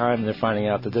great time, and they're finding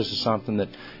out that this is something that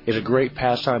is a great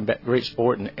pastime, great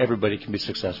sport, and everybody can be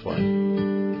successful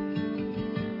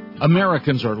in.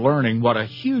 Americans are learning what a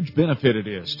huge benefit it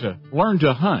is to learn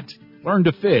to hunt, learn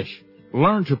to fish,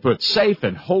 learn to put safe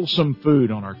and wholesome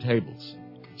food on our tables.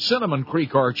 Cinnamon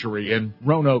Creek Archery in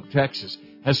Roanoke, Texas,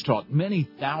 has taught many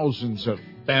thousands of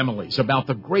families about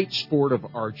the great sport of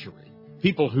archery.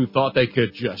 People who thought they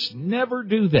could just never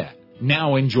do that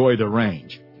now enjoy the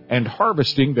range and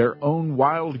harvesting their own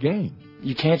wild game.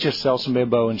 You can't just sell somebody a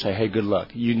bow and say, hey, good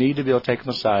luck. You need to be able to take them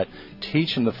aside,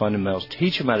 teach them the fundamentals,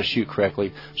 teach them how to shoot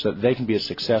correctly so that they can be as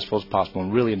successful as possible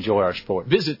and really enjoy our sport.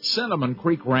 Visit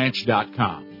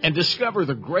CinnamonCreekRanch.com and discover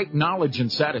the great knowledge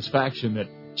and satisfaction that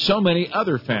so many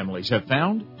other families have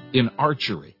found in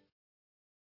archery.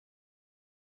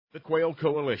 The Quail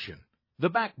Coalition, the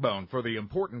backbone for the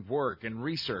important work and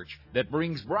research that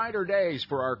brings brighter days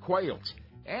for our quails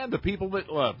and the people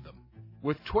that love them.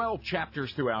 With 12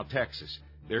 chapters throughout Texas,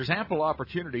 there's ample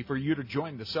opportunity for you to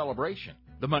join the celebration.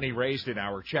 The money raised in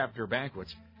our chapter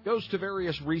banquets goes to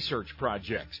various research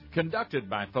projects conducted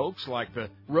by folks like the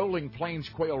Rolling Plains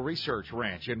Quail Research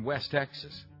Ranch in West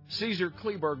Texas, Caesar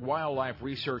Kleberg Wildlife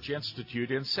Research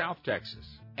Institute in South Texas,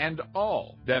 and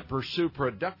all that pursue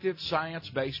productive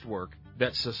science-based work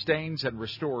that sustains and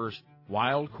restores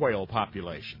wild quail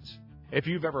populations. If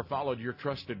you've ever followed your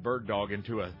trusted bird dog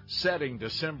into a setting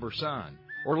December sun,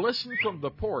 or listened from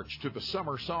the porch to the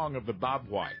summer song of the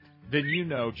bobwhite, then you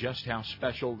know just how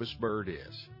special this bird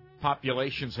is.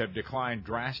 Populations have declined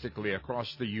drastically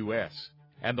across the U.S.,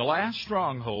 and the last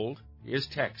stronghold is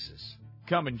Texas.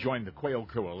 Come and join the Quail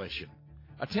Coalition.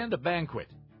 Attend a banquet.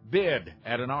 Bid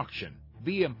at an auction.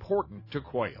 Be important to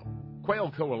quail.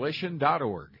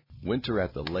 QuailCoalition.org. Winter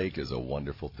at the lake is a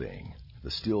wonderful thing. The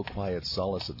still, quiet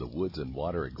solace of the woods and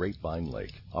water at Grapevine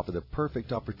Lake offer the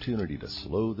perfect opportunity to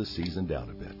slow the season down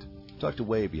a bit. Tucked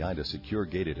away behind a secure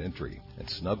gated entry and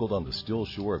snuggled on the still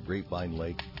shore of Grapevine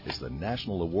Lake is the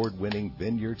national award-winning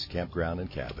Vineyards Campground and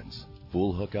Cabins.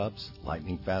 Full hookups,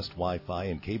 lightning-fast Wi-Fi,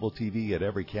 and cable TV at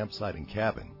every campsite and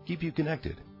cabin keep you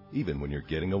connected, even when you're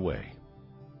getting away.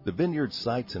 The Vineyards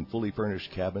sites and fully furnished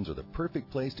cabins are the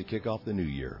perfect place to kick off the new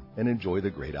year and enjoy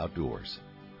the great outdoors.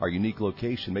 Our unique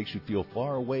location makes you feel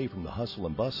far away from the hustle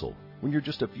and bustle when you're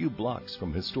just a few blocks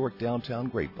from historic downtown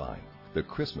Grapevine, the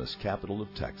Christmas capital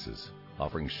of Texas,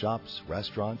 offering shops,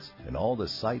 restaurants, and all the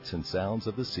sights and sounds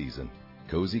of the season.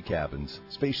 Cozy cabins,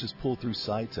 spacious pull-through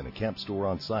sites, and a camp store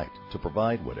on site to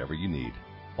provide whatever you need.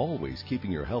 Always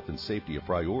keeping your health and safety a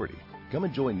priority. Come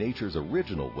enjoy nature's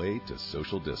original way to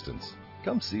social distance.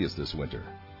 Come see us this winter.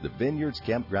 The Vineyards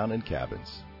Campground and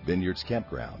Cabins.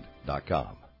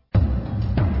 VineyardsCampground.com.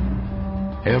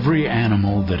 Every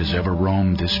animal that has ever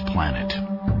roamed this planet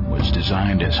was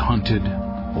designed as hunted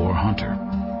or hunter,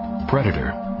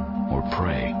 predator or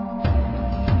prey.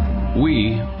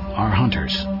 We are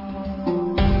hunters.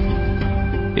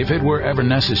 If it were ever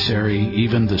necessary,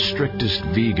 even the strictest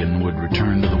vegan would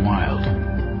return to the wild,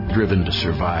 driven to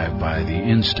survive by the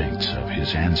instincts of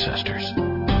his ancestors.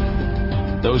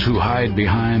 Those who hide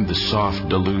behind the soft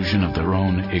delusion of their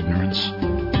own ignorance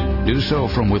do so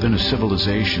from within a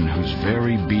civilization whose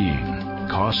very being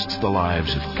costs the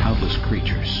lives of countless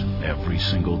creatures every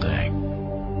single day.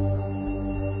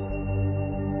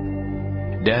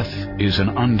 Death is an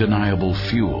undeniable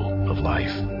fuel of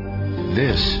life.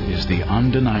 This is the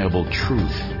undeniable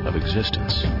truth of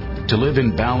existence. To live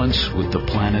in balance with the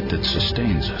planet that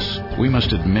sustains us, we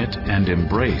must admit and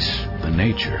embrace the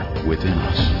nature within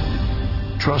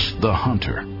us. Trust the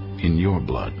hunter in your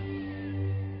blood.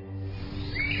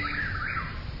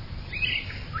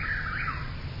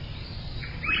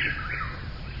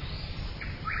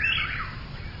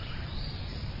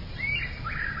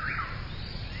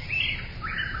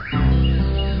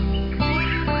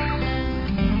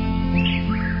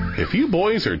 If you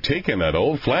boys are taking that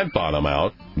old flat bottom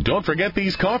out, don't forget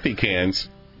these coffee cans.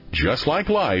 Just like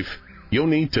life, you'll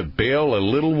need to bail a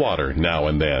little water now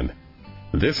and then.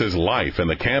 This is life in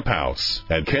the camp house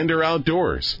at Kinder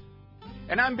Outdoors.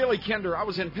 And I'm Billy Kinder. I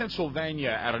was in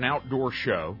Pennsylvania at an outdoor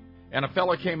show, and a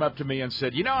fella came up to me and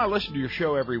said, I listen to your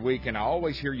show every week, and I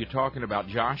always hear you talking about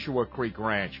Joshua Creek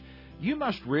Ranch. You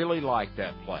must really like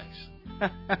that place.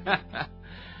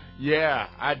 Yeah,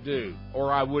 I do,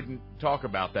 or I wouldn't talk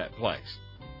about that place.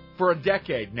 For a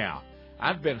decade now,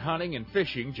 I've been hunting and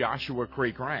fishing Joshua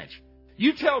Creek Ranch.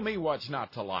 You tell me what's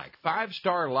not to like.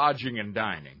 5-star lodging and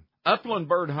dining, upland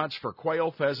bird hunts for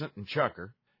quail, pheasant, and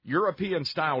chukar,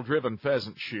 European-style driven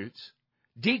pheasant shoots,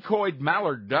 decoyed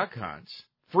mallard duck hunts,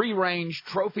 free-range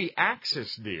trophy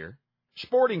axis deer,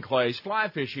 sporting clays, fly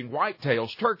fishing,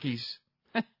 whitetails, turkeys.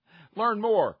 Learn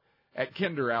more at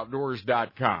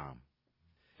kinderoutdoors.com.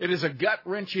 It is a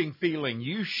gut-wrenching feeling.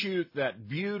 You shoot that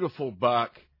beautiful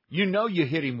buck. You know you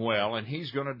hit him well, and he's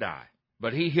going to die.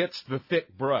 But he hits the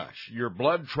thick brush. Your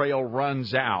blood trail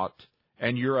runs out,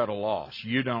 and you're at a loss.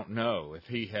 You don't know if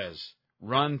he has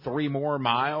run 3 more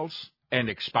miles and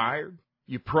expired.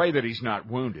 You pray that he's not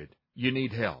wounded. You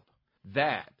need help.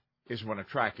 That is when a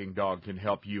tracking dog can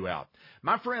help you out.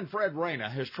 My friend Fred Reyna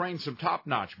has trained some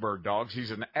top-notch bird dogs. He's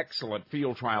an excellent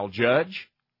field trial judge.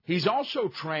 He's also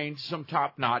trained some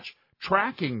top-notch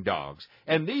tracking dogs,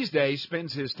 and these days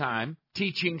spends his time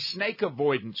teaching snake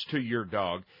avoidance to your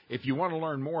dog. If you want to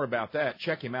learn more about that,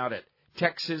 check him out at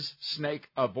Texas Snake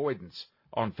Avoidance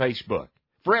on Facebook.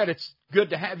 Fred, it's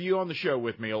good to have you on the show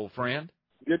with me, old friend.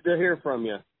 Good to hear from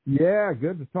you. Yeah,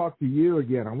 good to talk to you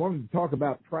again. I wanted to talk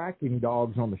about tracking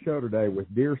dogs on the show today.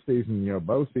 With deer season,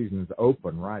 bow season is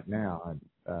open right now, and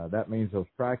that means those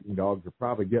tracking dogs are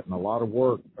probably getting a lot of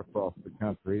work across the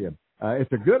country. And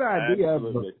it's a good idea.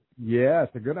 Yeah,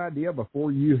 it's a good idea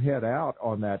before you head out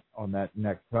on that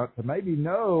next hunt to maybe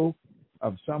know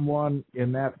of someone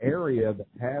in that area that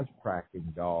has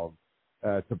tracking dogs.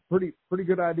 It's a pretty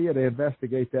good idea to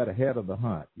investigate that ahead of the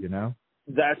hunt.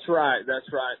 That's right.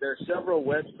 There are several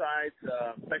websites.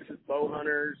 Texas Bow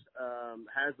Hunters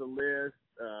has a list,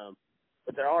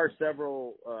 but there are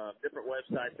several different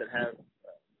websites that have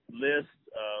lists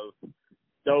of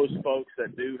those folks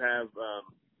that do have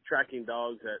tracking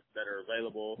dogs that are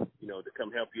available, to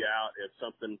come help you out if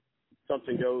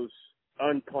something goes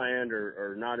unplanned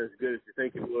or not as good as you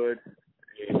think it would,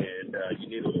 and you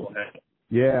need a little help.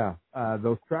 Yeah,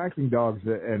 those tracking dogs,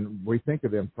 and we think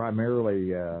of them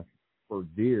primarily for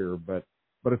deer, but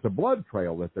it's a blood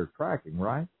trail that they're tracking,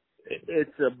 right?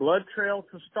 It's a blood trail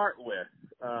to start with.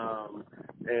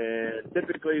 And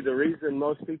typically the reason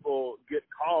most people get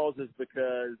calls is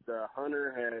because the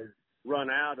hunter has run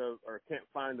out of or can't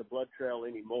find the blood trail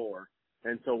anymore.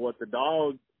 And so what the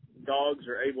dogs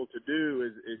are able to do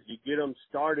is you get them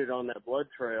started on that blood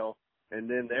trail, and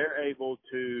then they're able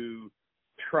to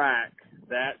track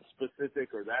that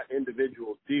specific or that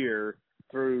individual deer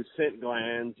through scent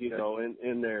glands,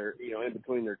 in their, in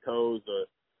between their toes,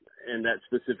 and that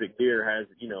specific deer has,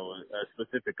 a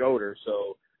specific odor.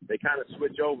 So they kind of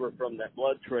switch over from that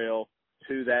blood trail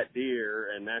to that deer,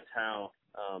 and that's how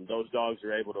those dogs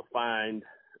are able to find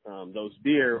those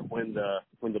deer when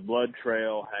the blood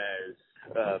trail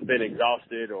has been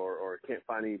exhausted or can't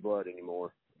find any blood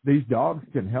anymore. These dogs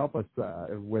can help us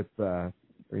with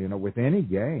any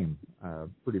game,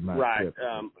 pretty much. Right.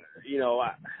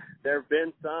 There have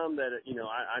been some that,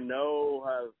 I know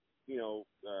have,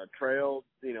 trailed,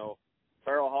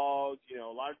 feral hogs. A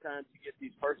lot of times you get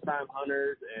these first-time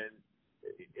hunters, and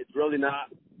it's really not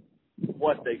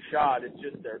what they shot. It's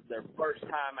just their first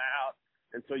time out.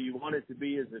 And so you want it to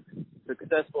be as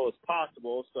successful as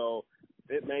possible. So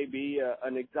it may be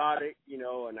an exotic,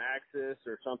 an Axis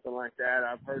or something like that.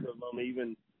 I've heard of them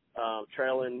even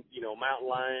trailing, mountain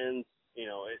lions.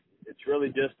 It's really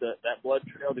just that blood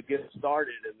trail to get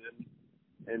started,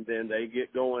 and then they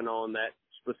get going on that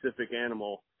specific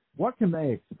animal. What can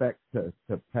they expect to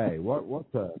pay?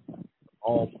 What's a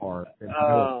ballpark?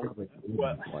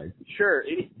 Sure.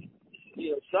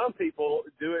 Some people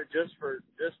do it just for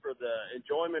the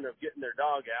enjoyment of getting their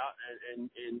dog out, and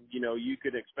you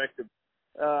could expect to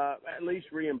at least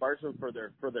reimburse them for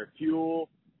their fuel,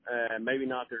 and maybe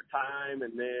not their time.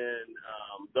 And then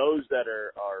those that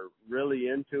are really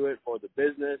into it for the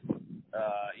business,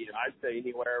 I'd say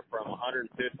anywhere from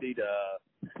 $150 to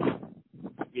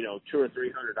 $200 or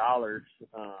 $300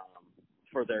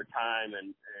 for their time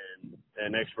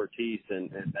and expertise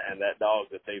and that dog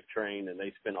that they've trained, and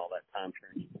they spend all that time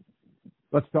training.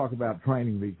 Let's talk about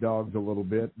training these dogs a little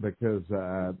bit, because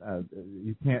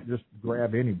you can't just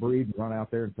grab any breed and run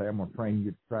out there and say, I'm going to train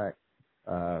you to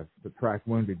track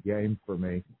wounded game for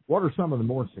me. What are some of the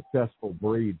more successful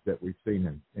breeds that we've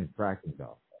seen in tracking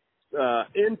dogs?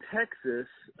 In Texas,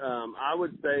 I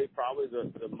would say probably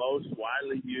the most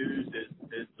widely used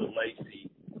is the Lacey.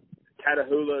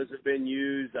 Catahoulas have been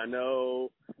used. I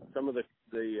know some of the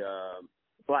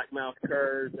blackmouth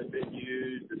curs have been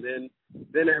used, and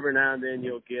then every now and then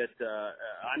you'll get.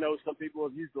 I know some people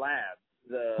have used labs.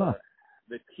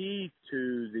 The key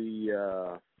to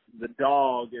the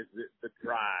dog is the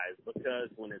drive, because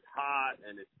when it's hot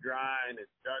and it's dry and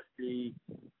it's dusty,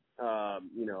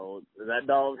 that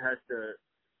dog has to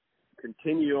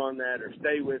continue on that or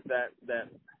stay with that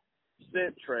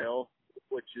scent trail,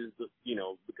 which is,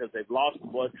 because they've lost the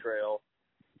blood trail,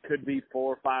 could be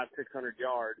 400, 500, 600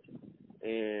 yards.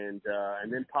 And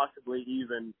then possibly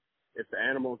even if the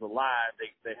animal's alive,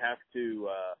 they have to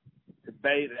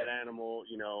bay that animal,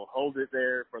 hold it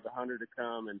there for the hunter to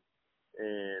come and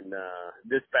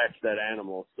dispatch that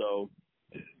animal. So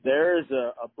there's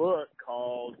a book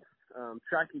called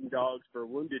Tracking Dogs for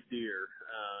Wounded Deer.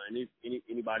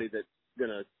 Anybody that's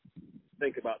gonna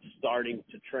think about starting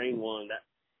to train one, that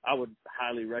I would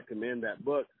highly recommend that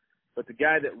book. But the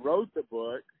guy that wrote the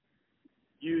book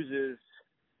uses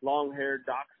long-haired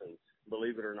dachshunds,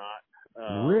 believe it or not.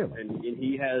 Really? And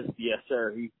he has, yes,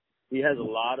 sir. He has a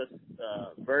lot of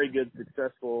very good,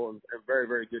 successful, and very,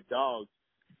 very good dogs.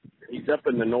 He's up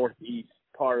in the northeast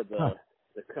part of the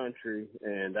country,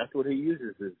 and that's what he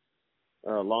uses is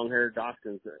long-haired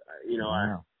dachshunds.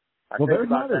 Wow. I think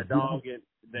about that dog, and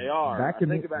they are. I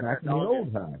think about that dog. In the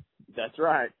old time. That's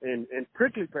right. And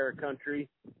prickly pear country,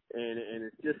 and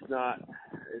it's just not.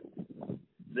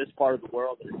 This part of the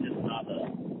world is just not a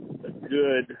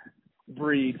good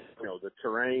breed. The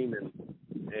terrain and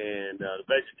the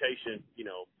vegetation.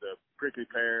 The prickly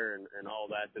pear and all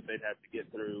that they'd have to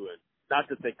get through. And not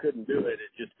that they couldn't do it.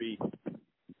 It'd just be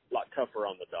a lot tougher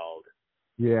on the dog.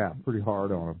 Yeah, pretty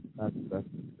hard on them. That's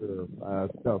for sure.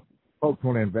 So folks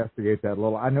want to investigate that a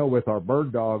little. I know with our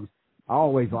bird dogs, I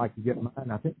always like to get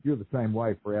mine. I think you're the same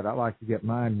way, Fred. I like to get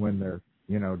mine when they're,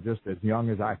 just as young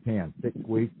as I can, 6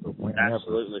 weeks or whenever.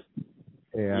 Absolutely.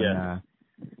 And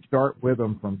start with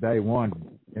them from day one.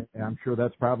 And I'm sure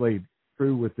that's probably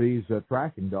true with these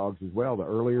tracking dogs as well. The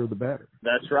earlier, the better.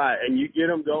 That's right. And you get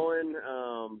them going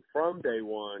from day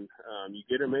one. You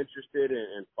get them interested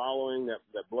in following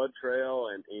that blood trail.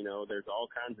 And, there's all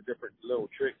kinds of different little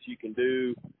tricks you can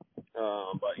do.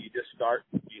 But you just start,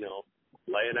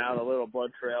 laying out a little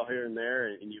blood trail here and there,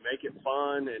 and you make it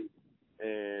fun, and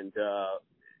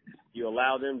you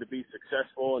allow them to be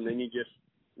successful, and then you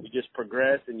just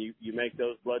progress, and you make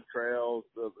those blood trails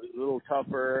a little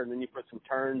tougher, and then you put some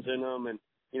turns in them, and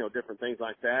different things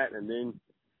like that, and then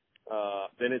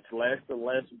it's less and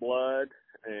less blood,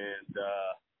 and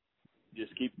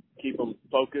just keep them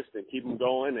focused and keep them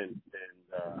going, and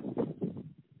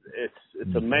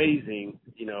it's amazing,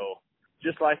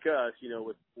 just like us,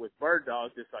 with bird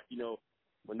dogs, it's like,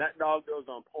 when that dog goes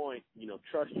on point,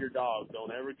 trust your dog.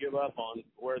 Don't ever give up on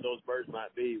where those birds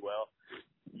might be. Well,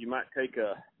 you might take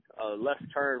a left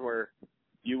turn where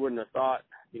you wouldn't have thought,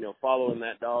 following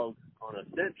that dog on a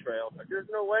scent trail. But there's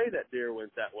no way that deer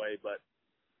went that way, but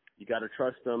you got to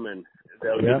trust them, and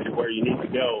they'll get you where you need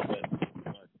to go.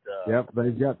 But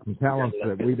they've got some talents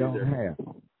that we don't have.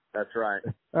 That's right.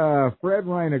 Fred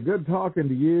Rayner, good talking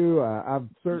to you. I've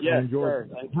certainly enjoyed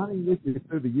hunting with you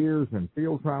through the years and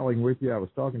field trialing with you. I was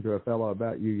talking to a fellow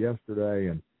about you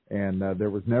yesterday, and there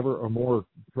was never a more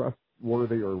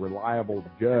trustworthy or reliable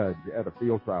judge at a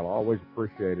field trial. I always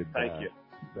appreciated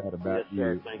that about you.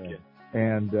 Yes, sir. Thank you.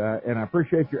 And I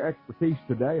appreciate your expertise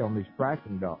today on these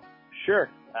tracking dogs. Sure,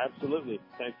 absolutely.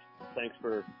 Thanks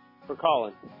for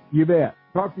calling. You bet.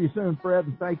 Talk to you soon, Fred,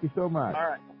 and thank you so much. All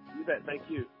right, you bet. Thank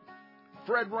you.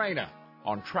 Fred Reyna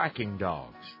on tracking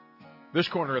dogs. This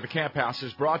corner of the camp house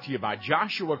is brought to you by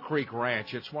Joshua Creek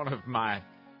Ranch. It's one of my,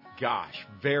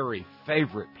 very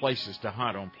favorite places to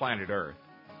hunt on planet Earth.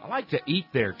 I like to eat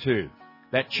there, too.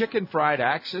 That chicken fried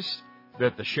axis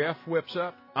that the chef whips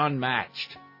up,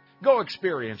 unmatched. Go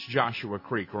experience Joshua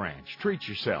Creek Ranch. Treat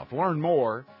yourself. Learn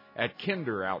more at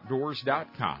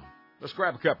kinderoutdoors.com. Let's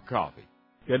grab a cup of coffee.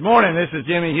 Good morning, this is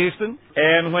Jimmy Houston.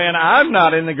 And when I'm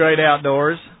not in the great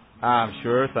outdoors, I'm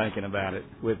sure thinking about it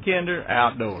with Kinder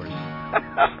Outdoors.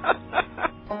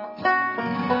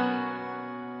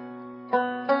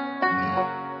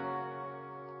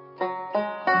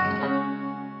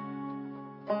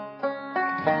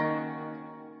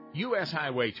 U.S.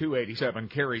 Highway 287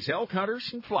 carries elk hunters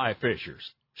and fly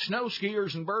fishers, snow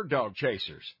skiers and bird dog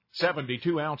chasers,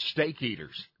 72-ounce steak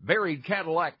eaters, varied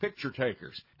Cadillac picture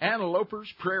takers, antelopers,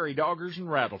 prairie doggers, and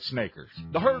rattlesnakers.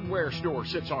 The Herdware store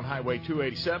sits on Highway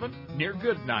 287 near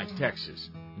Goodnight, Texas.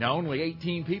 Now, only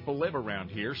 18 people live around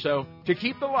here, so to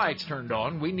keep the lights turned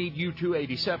on, we need you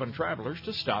 287 travelers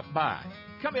to stop by.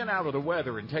 Come in out of the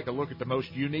weather and take a look at the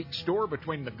most unique store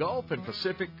between the Gulf and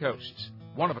Pacific coasts.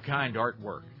 One-of-a-kind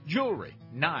artwork, jewelry,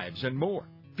 knives, and more.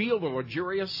 Feel the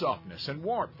luxurious softness and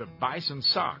warmth of Bison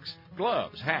socks,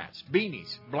 gloves, hats,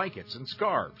 beanies, blankets, and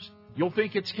scarves. You'll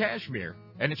think it's cashmere,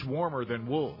 and it's warmer than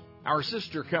wool. Our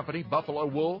sister company, Buffalo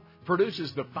Wool,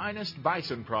 produces the finest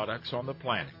Bison products on the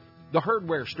planet. The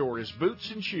Herdware store is boots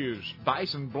and shoes,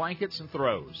 Bison blankets and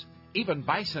throws, even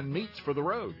Bison meats for the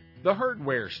road. The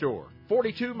Herdware store,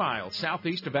 42 miles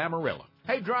southeast of Amarillo.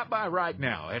 Hey, drop by right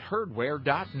now at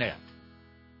herdware.net.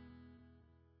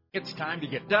 It's time to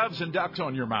get doves and ducks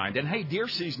on your mind, and hey, deer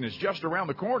season is just around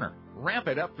the corner. Ramp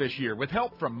it up this year with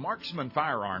help from Marksman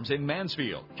Firearms in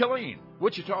Mansfield, Killeen,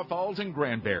 Wichita Falls, and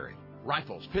Granbury.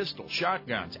 Rifles, pistols,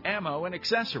 shotguns, ammo, and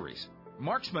accessories.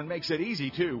 Marksman makes it easy,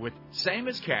 too, with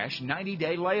same-as-cash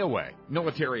 90-day layaway.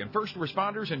 Military and first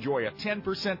responders enjoy a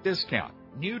 10% discount.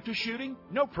 New to shooting?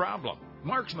 No problem.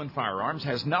 Marksman Firearms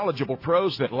has knowledgeable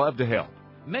pros that love to help.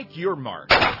 Make your mark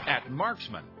at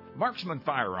Marksman.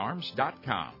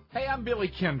 MarksmanFirearms.com. Hey, I'm Billy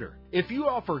Kinder. If you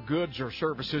offer goods or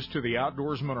services to the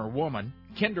outdoorsman or woman,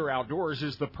 Kinder Outdoors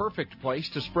is the perfect place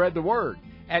to spread the word.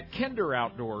 At Kinder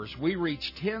Outdoors, we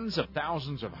reach tens of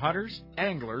thousands of hunters,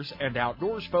 anglers, and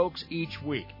outdoors folks each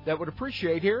week that would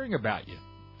appreciate hearing about you.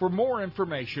 For more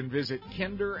information, visit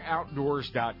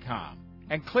kinderoutdoors.com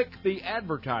and click the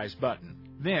Advertise button.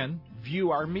 Then,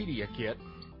 view our media kit.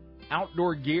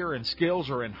 Outdoor gear and skills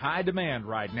are in high demand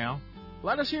right now.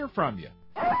 Let us hear from you.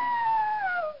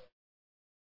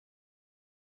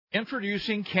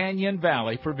 Introducing Canyon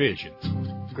Valley Provisions.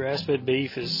 Grass-fed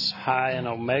beef is high in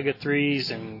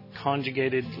omega-3s and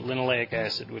conjugated linoleic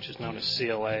acid, which is known as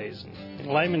CLAs.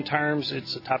 In layman terms,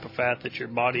 it's a type of fat that your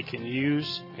body can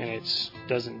use, and it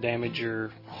doesn't damage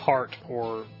your heart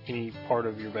or any part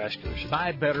of your vascular system.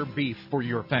 Buy better beef for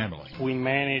your family. We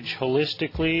manage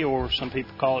holistically, or some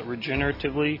people call it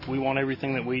regeneratively. We want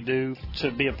everything that we do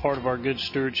to be a part of our good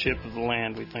stewardship of the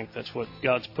land. We think that's what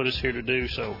God's put us here to do,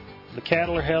 so the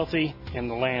cattle are healthy and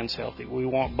the land's healthy. We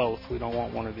want both. We don't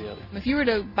want one or the other. If you were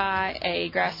to buy a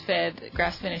grass-fed,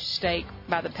 grass-finished steak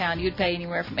by the pound, you'd pay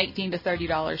anywhere from $18 to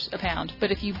 $30 a pound.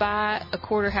 But if you buy a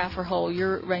quarter, half, or whole,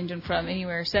 you're ranging from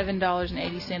anywhere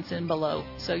 $7.80 and below.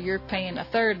 So you're paying a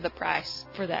third of the price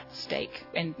for that steak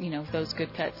and, those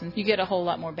good cuts. And you get a whole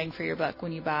lot more bang for your buck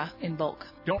when you buy in bulk.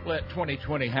 Don't let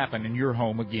 2020 happen in your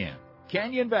home again.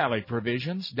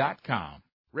 CanyonValleyProvisions.com.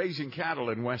 Raising cattle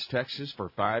in West Texas for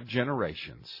 5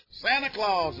 generations. Santa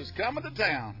Claus is coming to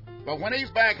town, but when he's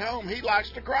back home, he likes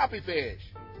to crappie fish.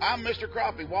 I'm Mr.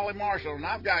 Crappie, Wally Marshall, and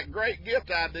I've got great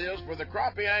gift ideas for the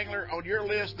crappie angler on your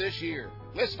list this year.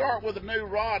 Let's start with a new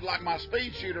rod like my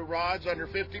Speed Shooter rods under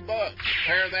 $50.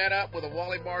 Pair that up with a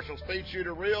Wally Marshall Speed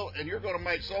Shooter reel, and you're going to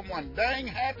make someone dang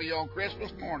happy on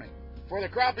Christmas morning. For the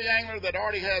crappie angler that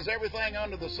already has everything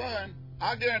under the sun,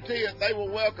 I guarantee it they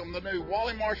will welcome the new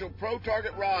Wally Marshall Pro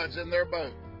Target rods in their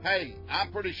boat. Hey,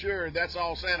 I'm pretty sure that's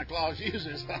all Santa Claus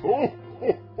uses. I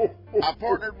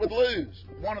partnered with Lew's,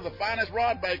 one of the finest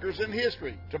rod makers in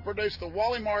history, to produce the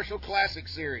Wally Marshall Classic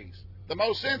Series, the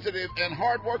most sensitive and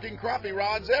hard-working crappie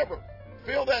rods ever.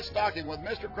 Fill that stocking with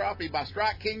Mr. Crappie by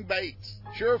Strike King Baits,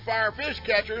 surefire fish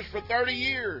catchers for 30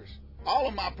 years. All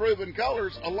of my proven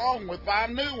colors along with 5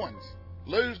 new ones.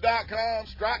 Lew's.com,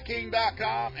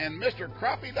 StrikeKing.com, and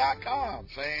MrCrappie.com.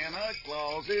 Santa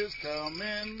Claus is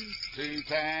coming to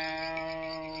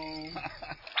town.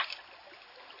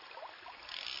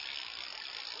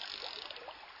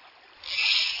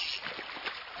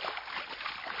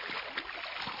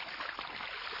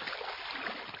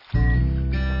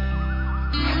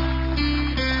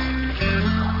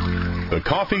 the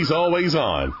coffee's always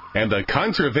on, and the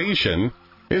conservation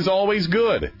is always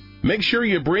good. Make sure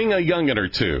you bring a young'un or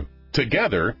two.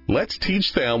 Together, let's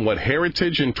teach them what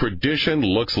heritage and tradition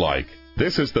looks like.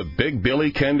 This is the Big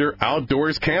Billy Kinder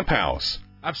Outdoors Camp House.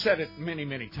 I've said it many,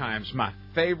 many times. My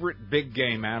favorite big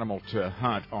game animal to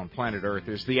hunt on planet Earth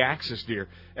is the axis deer,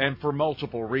 and for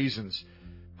multiple reasons.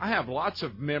 I have lots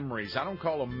of memories. I don't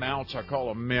call them mounts, I call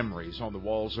them memories on the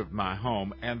walls of my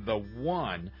home. And the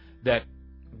one that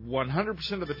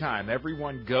 100% of the time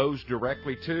everyone goes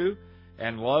directly to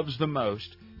and loves the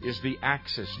most is the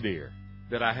axis deer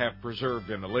that I have preserved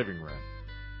in the living room.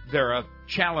 They're a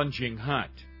challenging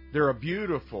hunt. They're a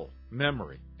beautiful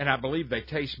memory, and I believe they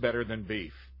taste better than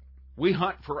beef. We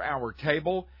hunt for our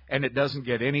table, and it doesn't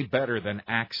get any better than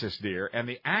axis deer. And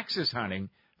the axis hunting,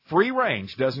 free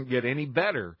range, doesn't get any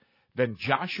better than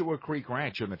Joshua Creek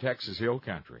Ranch in the Texas Hill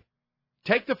Country.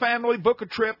 Take the family, book a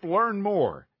trip, learn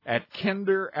more at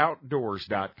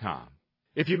kinderoutdoors.com.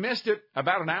 If you missed it,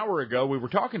 about an hour ago, we were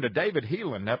talking to David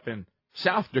Heelan up in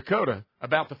South Dakota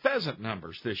about the pheasant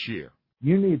numbers this year.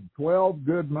 You need 12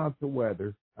 good months of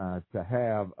weather to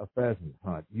have a pheasant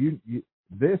hunt.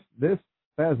 This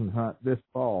pheasant hunt this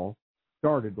fall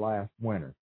started last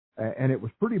winter, and it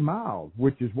was pretty mild,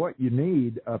 which is what you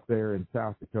need up there in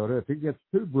South Dakota. If it gets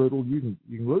too brutal, you can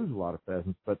lose a lot of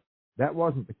pheasants, but that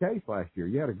wasn't the case last year.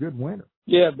 You had a good winter.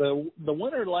 Yeah, the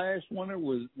winter last winter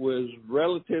was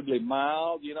relatively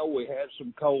mild. You know, we had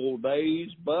some cold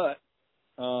days, but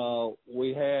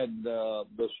we had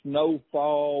the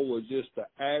snowfall was just the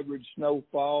average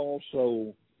snowfall,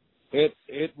 so it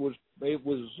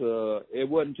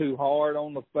wasn't too hard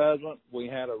on the pheasant. We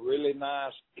had a really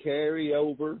nice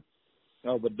carryover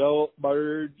of adult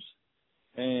birds,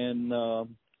 and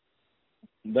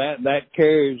that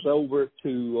carries over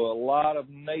to a lot of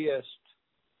nests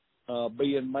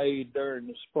being made during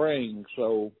the spring.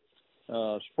 So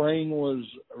spring was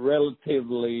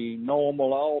relatively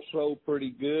normal, also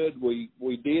pretty good.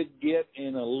 We did get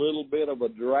in a little bit of a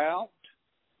drought,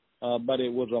 but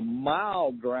it was a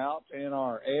mild drought in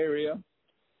our area.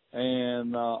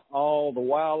 And all the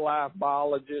wildlife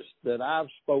biologists that I've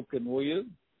spoken with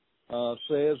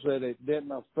says that it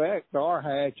didn't affect our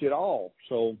hatch at all.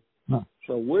 So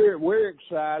we're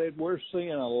excited. We're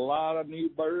seeing a lot of new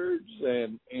birds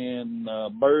and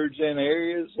birds in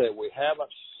areas that we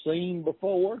haven't seen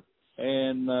before,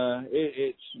 and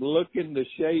it's looking to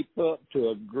shape up to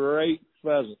a great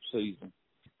pheasant season.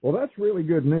 Well, that's really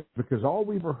good news, because all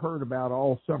we've heard about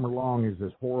all summer long is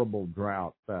this horrible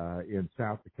drought in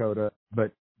South Dakota.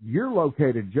 But you're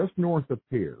located just north of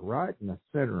Pierre, right in the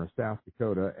center of South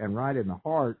Dakota, and right in the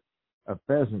heart of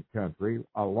pheasant country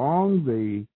along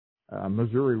the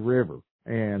Missouri River.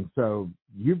 And so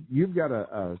you've got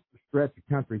a stretch of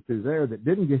country through there that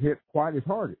didn't get hit quite as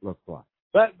hard, it looks like.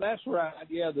 That's right.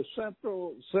 Yeah, the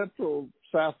central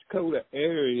South Dakota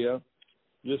area,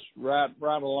 just right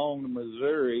along the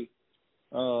Missouri,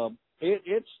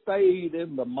 it stayed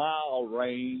in the mild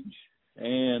range,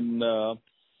 and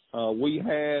we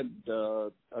had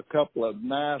a couple of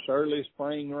nice early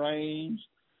spring rains,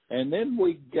 and then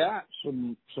we got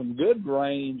some good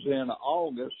rains in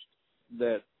August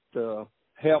that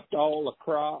helped all the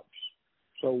crops.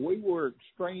 So we were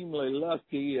extremely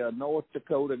lucky. North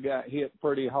Dakota got hit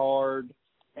pretty hard,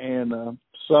 and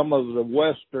some of the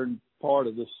western part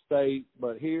of the state,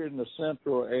 but here in the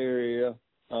central area,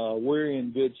 we're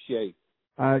in good shape.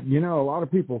 A lot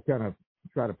of people kind of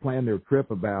try to plan their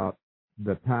trip about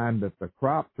the time that the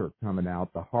crops are coming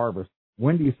out, the harvest.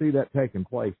 When do you see that taking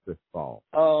place this fall?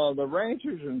 The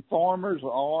ranchers and farmers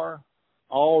are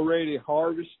already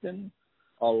harvesting.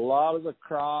 A lot of the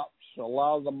crops, a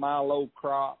lot of the milo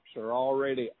crops are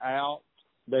already out.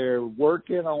 They're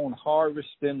working on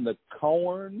harvesting the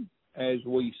corn as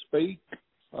we speak.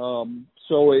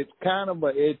 So it's kind of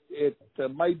it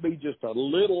may be just a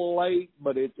little late,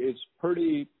 but it's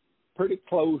pretty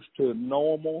close to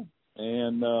normal.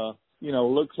 And,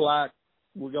 looks like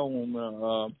we're going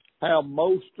to have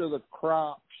most of the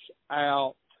crops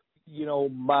out,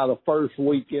 by the first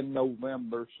week in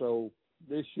November. So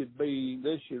this should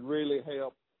really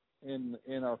help in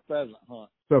our pheasant hunt.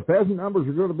 So pheasant numbers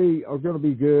are going to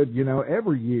be good.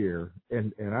 Every year,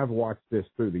 and I've watched this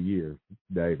through the years,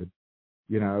 David.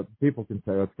 People can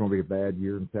say, it's going to be a bad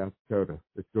year in South Dakota.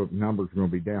 Numbers are going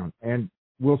to be down, and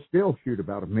we'll still shoot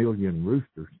about 1 million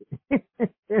roosters.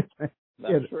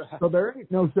 That's right. So there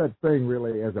ain't no such thing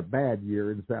really as a bad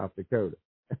year in South Dakota.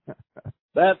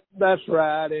 That's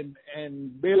right.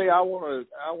 And Billy, I want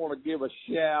to give a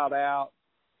shout out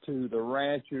to the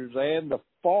ranchers and the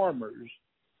farmers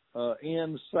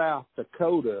in South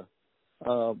Dakota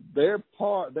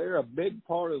they're a big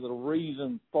part of the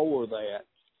reason for that.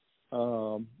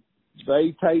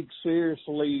 They take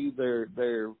seriously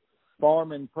their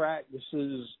farming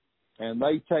practices, and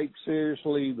they take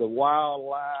seriously the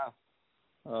wildlife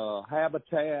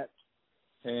habitat,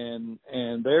 and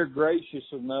they're gracious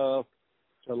enough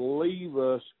to leave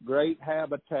us great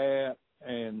habitat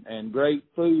and great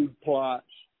food plots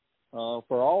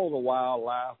for all the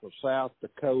wildlife of South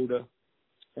Dakota.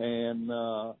 And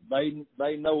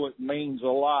they know it means a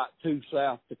lot to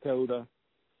South Dakota,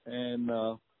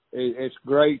 and it's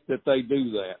great that they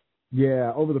do that.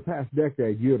 Yeah, over the past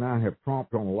decade, you and I have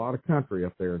tromped on a lot of country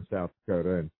up there in South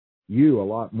Dakota, and you a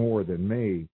lot more than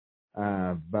me.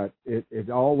 But it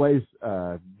always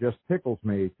just tickles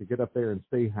me to get up there and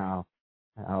see how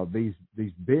these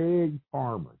big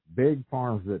farms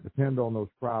that depend on those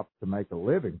crops to make a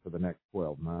living for the next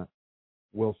 12 months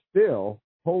will still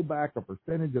pull back a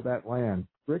percentage of that land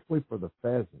strictly for the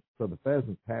pheasants. So the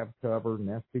pheasants have cover,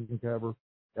 nesting cover,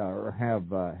 or have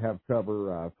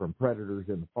cover from predators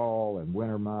in the fall and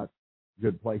winter months,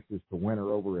 good places to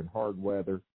winter over in hard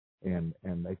weather, and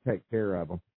they take care of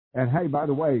them. And hey, by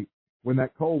the way, when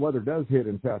that cold weather does hit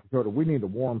in South Dakota, we need a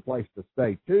warm place to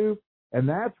stay too, and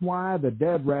that's why the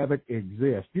Dead Rabbit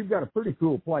exists. You've got a pretty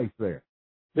cool place there.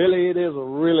 Billy, it is a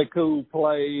really cool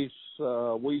place.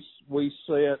 We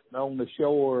sit on the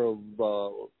shore of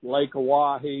Lake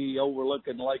Oahe,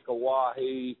 overlooking Lake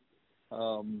Oahe,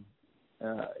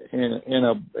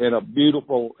 in a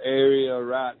beautiful area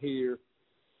right here,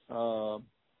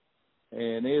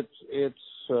 and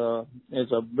it's a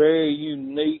very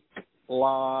unique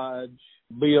lodge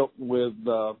built with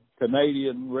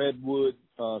Canadian redwood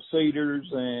cedars,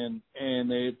 and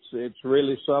it's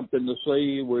really something to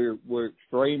see. We're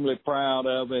extremely proud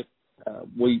of it.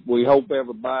 We hope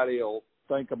everybody will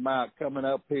think about coming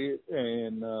up here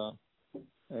and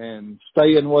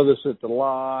staying with us at the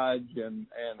lodge and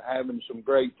having some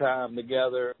great time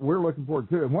together. We're looking forward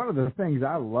to it. And one of the things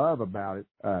I love about it,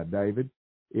 David,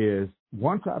 is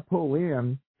once I pull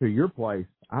in to your place,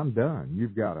 I'm done.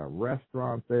 You've got a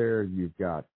restaurant there. You've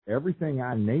got everything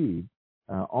I need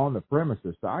on the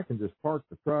premises, so I can just park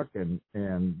the truck and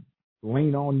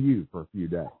lean on you for a few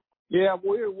days. Yeah,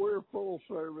 we're full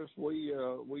service. We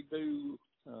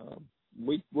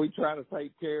try to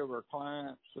take care of our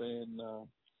clients and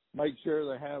make sure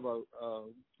they have a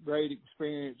great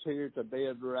experience here at the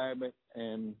Dead Rabbit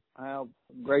and have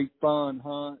great fun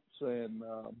hunts and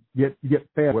get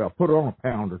fed well. Put on a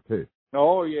pound or two.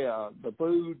 Oh yeah, the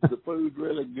food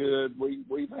really good.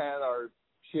 We've had our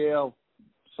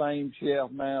same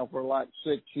chef now for like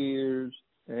 6 years,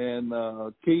 and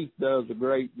Keith does a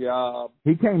great job.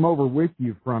 He came over with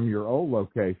you from your old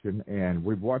location, and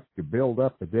we've watched you build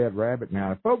up the Dead Rabbit.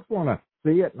 Now, if folks want to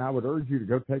see it, and I would urge you to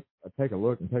go take a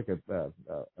look and take a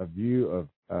view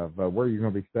of where you're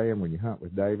going to be staying when you hunt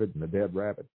with David and the Dead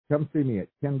Rabbit, come see me at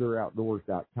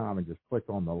kinderoutdoors.com and just click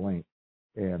on the link.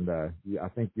 And I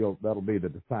think that'll be the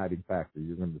deciding factor.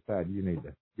 You're going to decide you need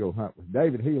to go hunt with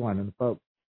David Heelan and the folks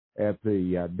at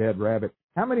the Dead Rabbit.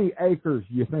 How many acres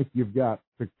you think you've got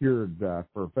secured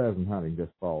for pheasant hunting this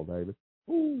fall, David?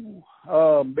 Ooh,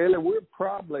 Billy, we're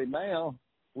probably now,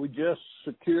 we just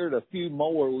secured a few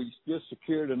more. We just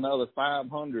secured another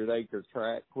 500-acre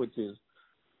tract, which is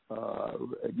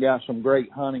got some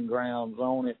great hunting grounds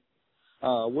on it.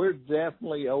 We're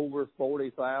definitely over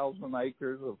 40,000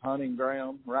 acres of hunting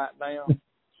ground right now.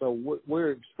 So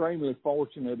we're extremely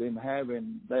fortunate in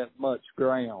having that much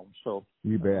ground. So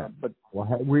you bet.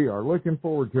 Well, we are looking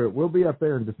forward to it. We'll be up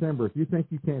there in December. If you think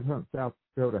you can't hunt South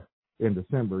Dakota in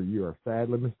December, you are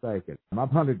sadly mistaken.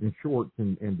 I've hunted in shorts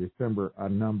in December a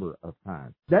number of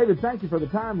times. David, thank you for the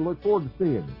time. Look forward to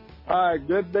seeing you. All right,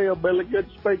 good deal, Billy. Good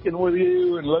speaking with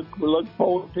you, and we look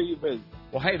forward to your visit.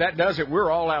 Well, hey, that does it. We're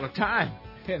all out of time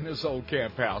in this old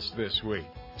camp house this week.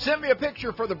 Send me a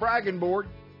picture for the bragging board.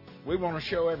 We want to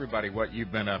show everybody what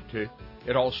you've been up to.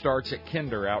 It all starts at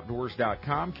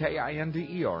kinderoutdoors.com,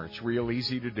 KINDER. It's real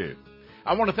easy to do.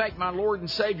 I want to thank my Lord and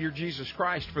Savior, Jesus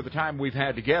Christ, for the time we've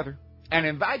had together, and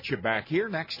invite you back here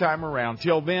next time around.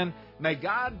 Till then, may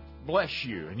God bless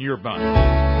you and your bunch.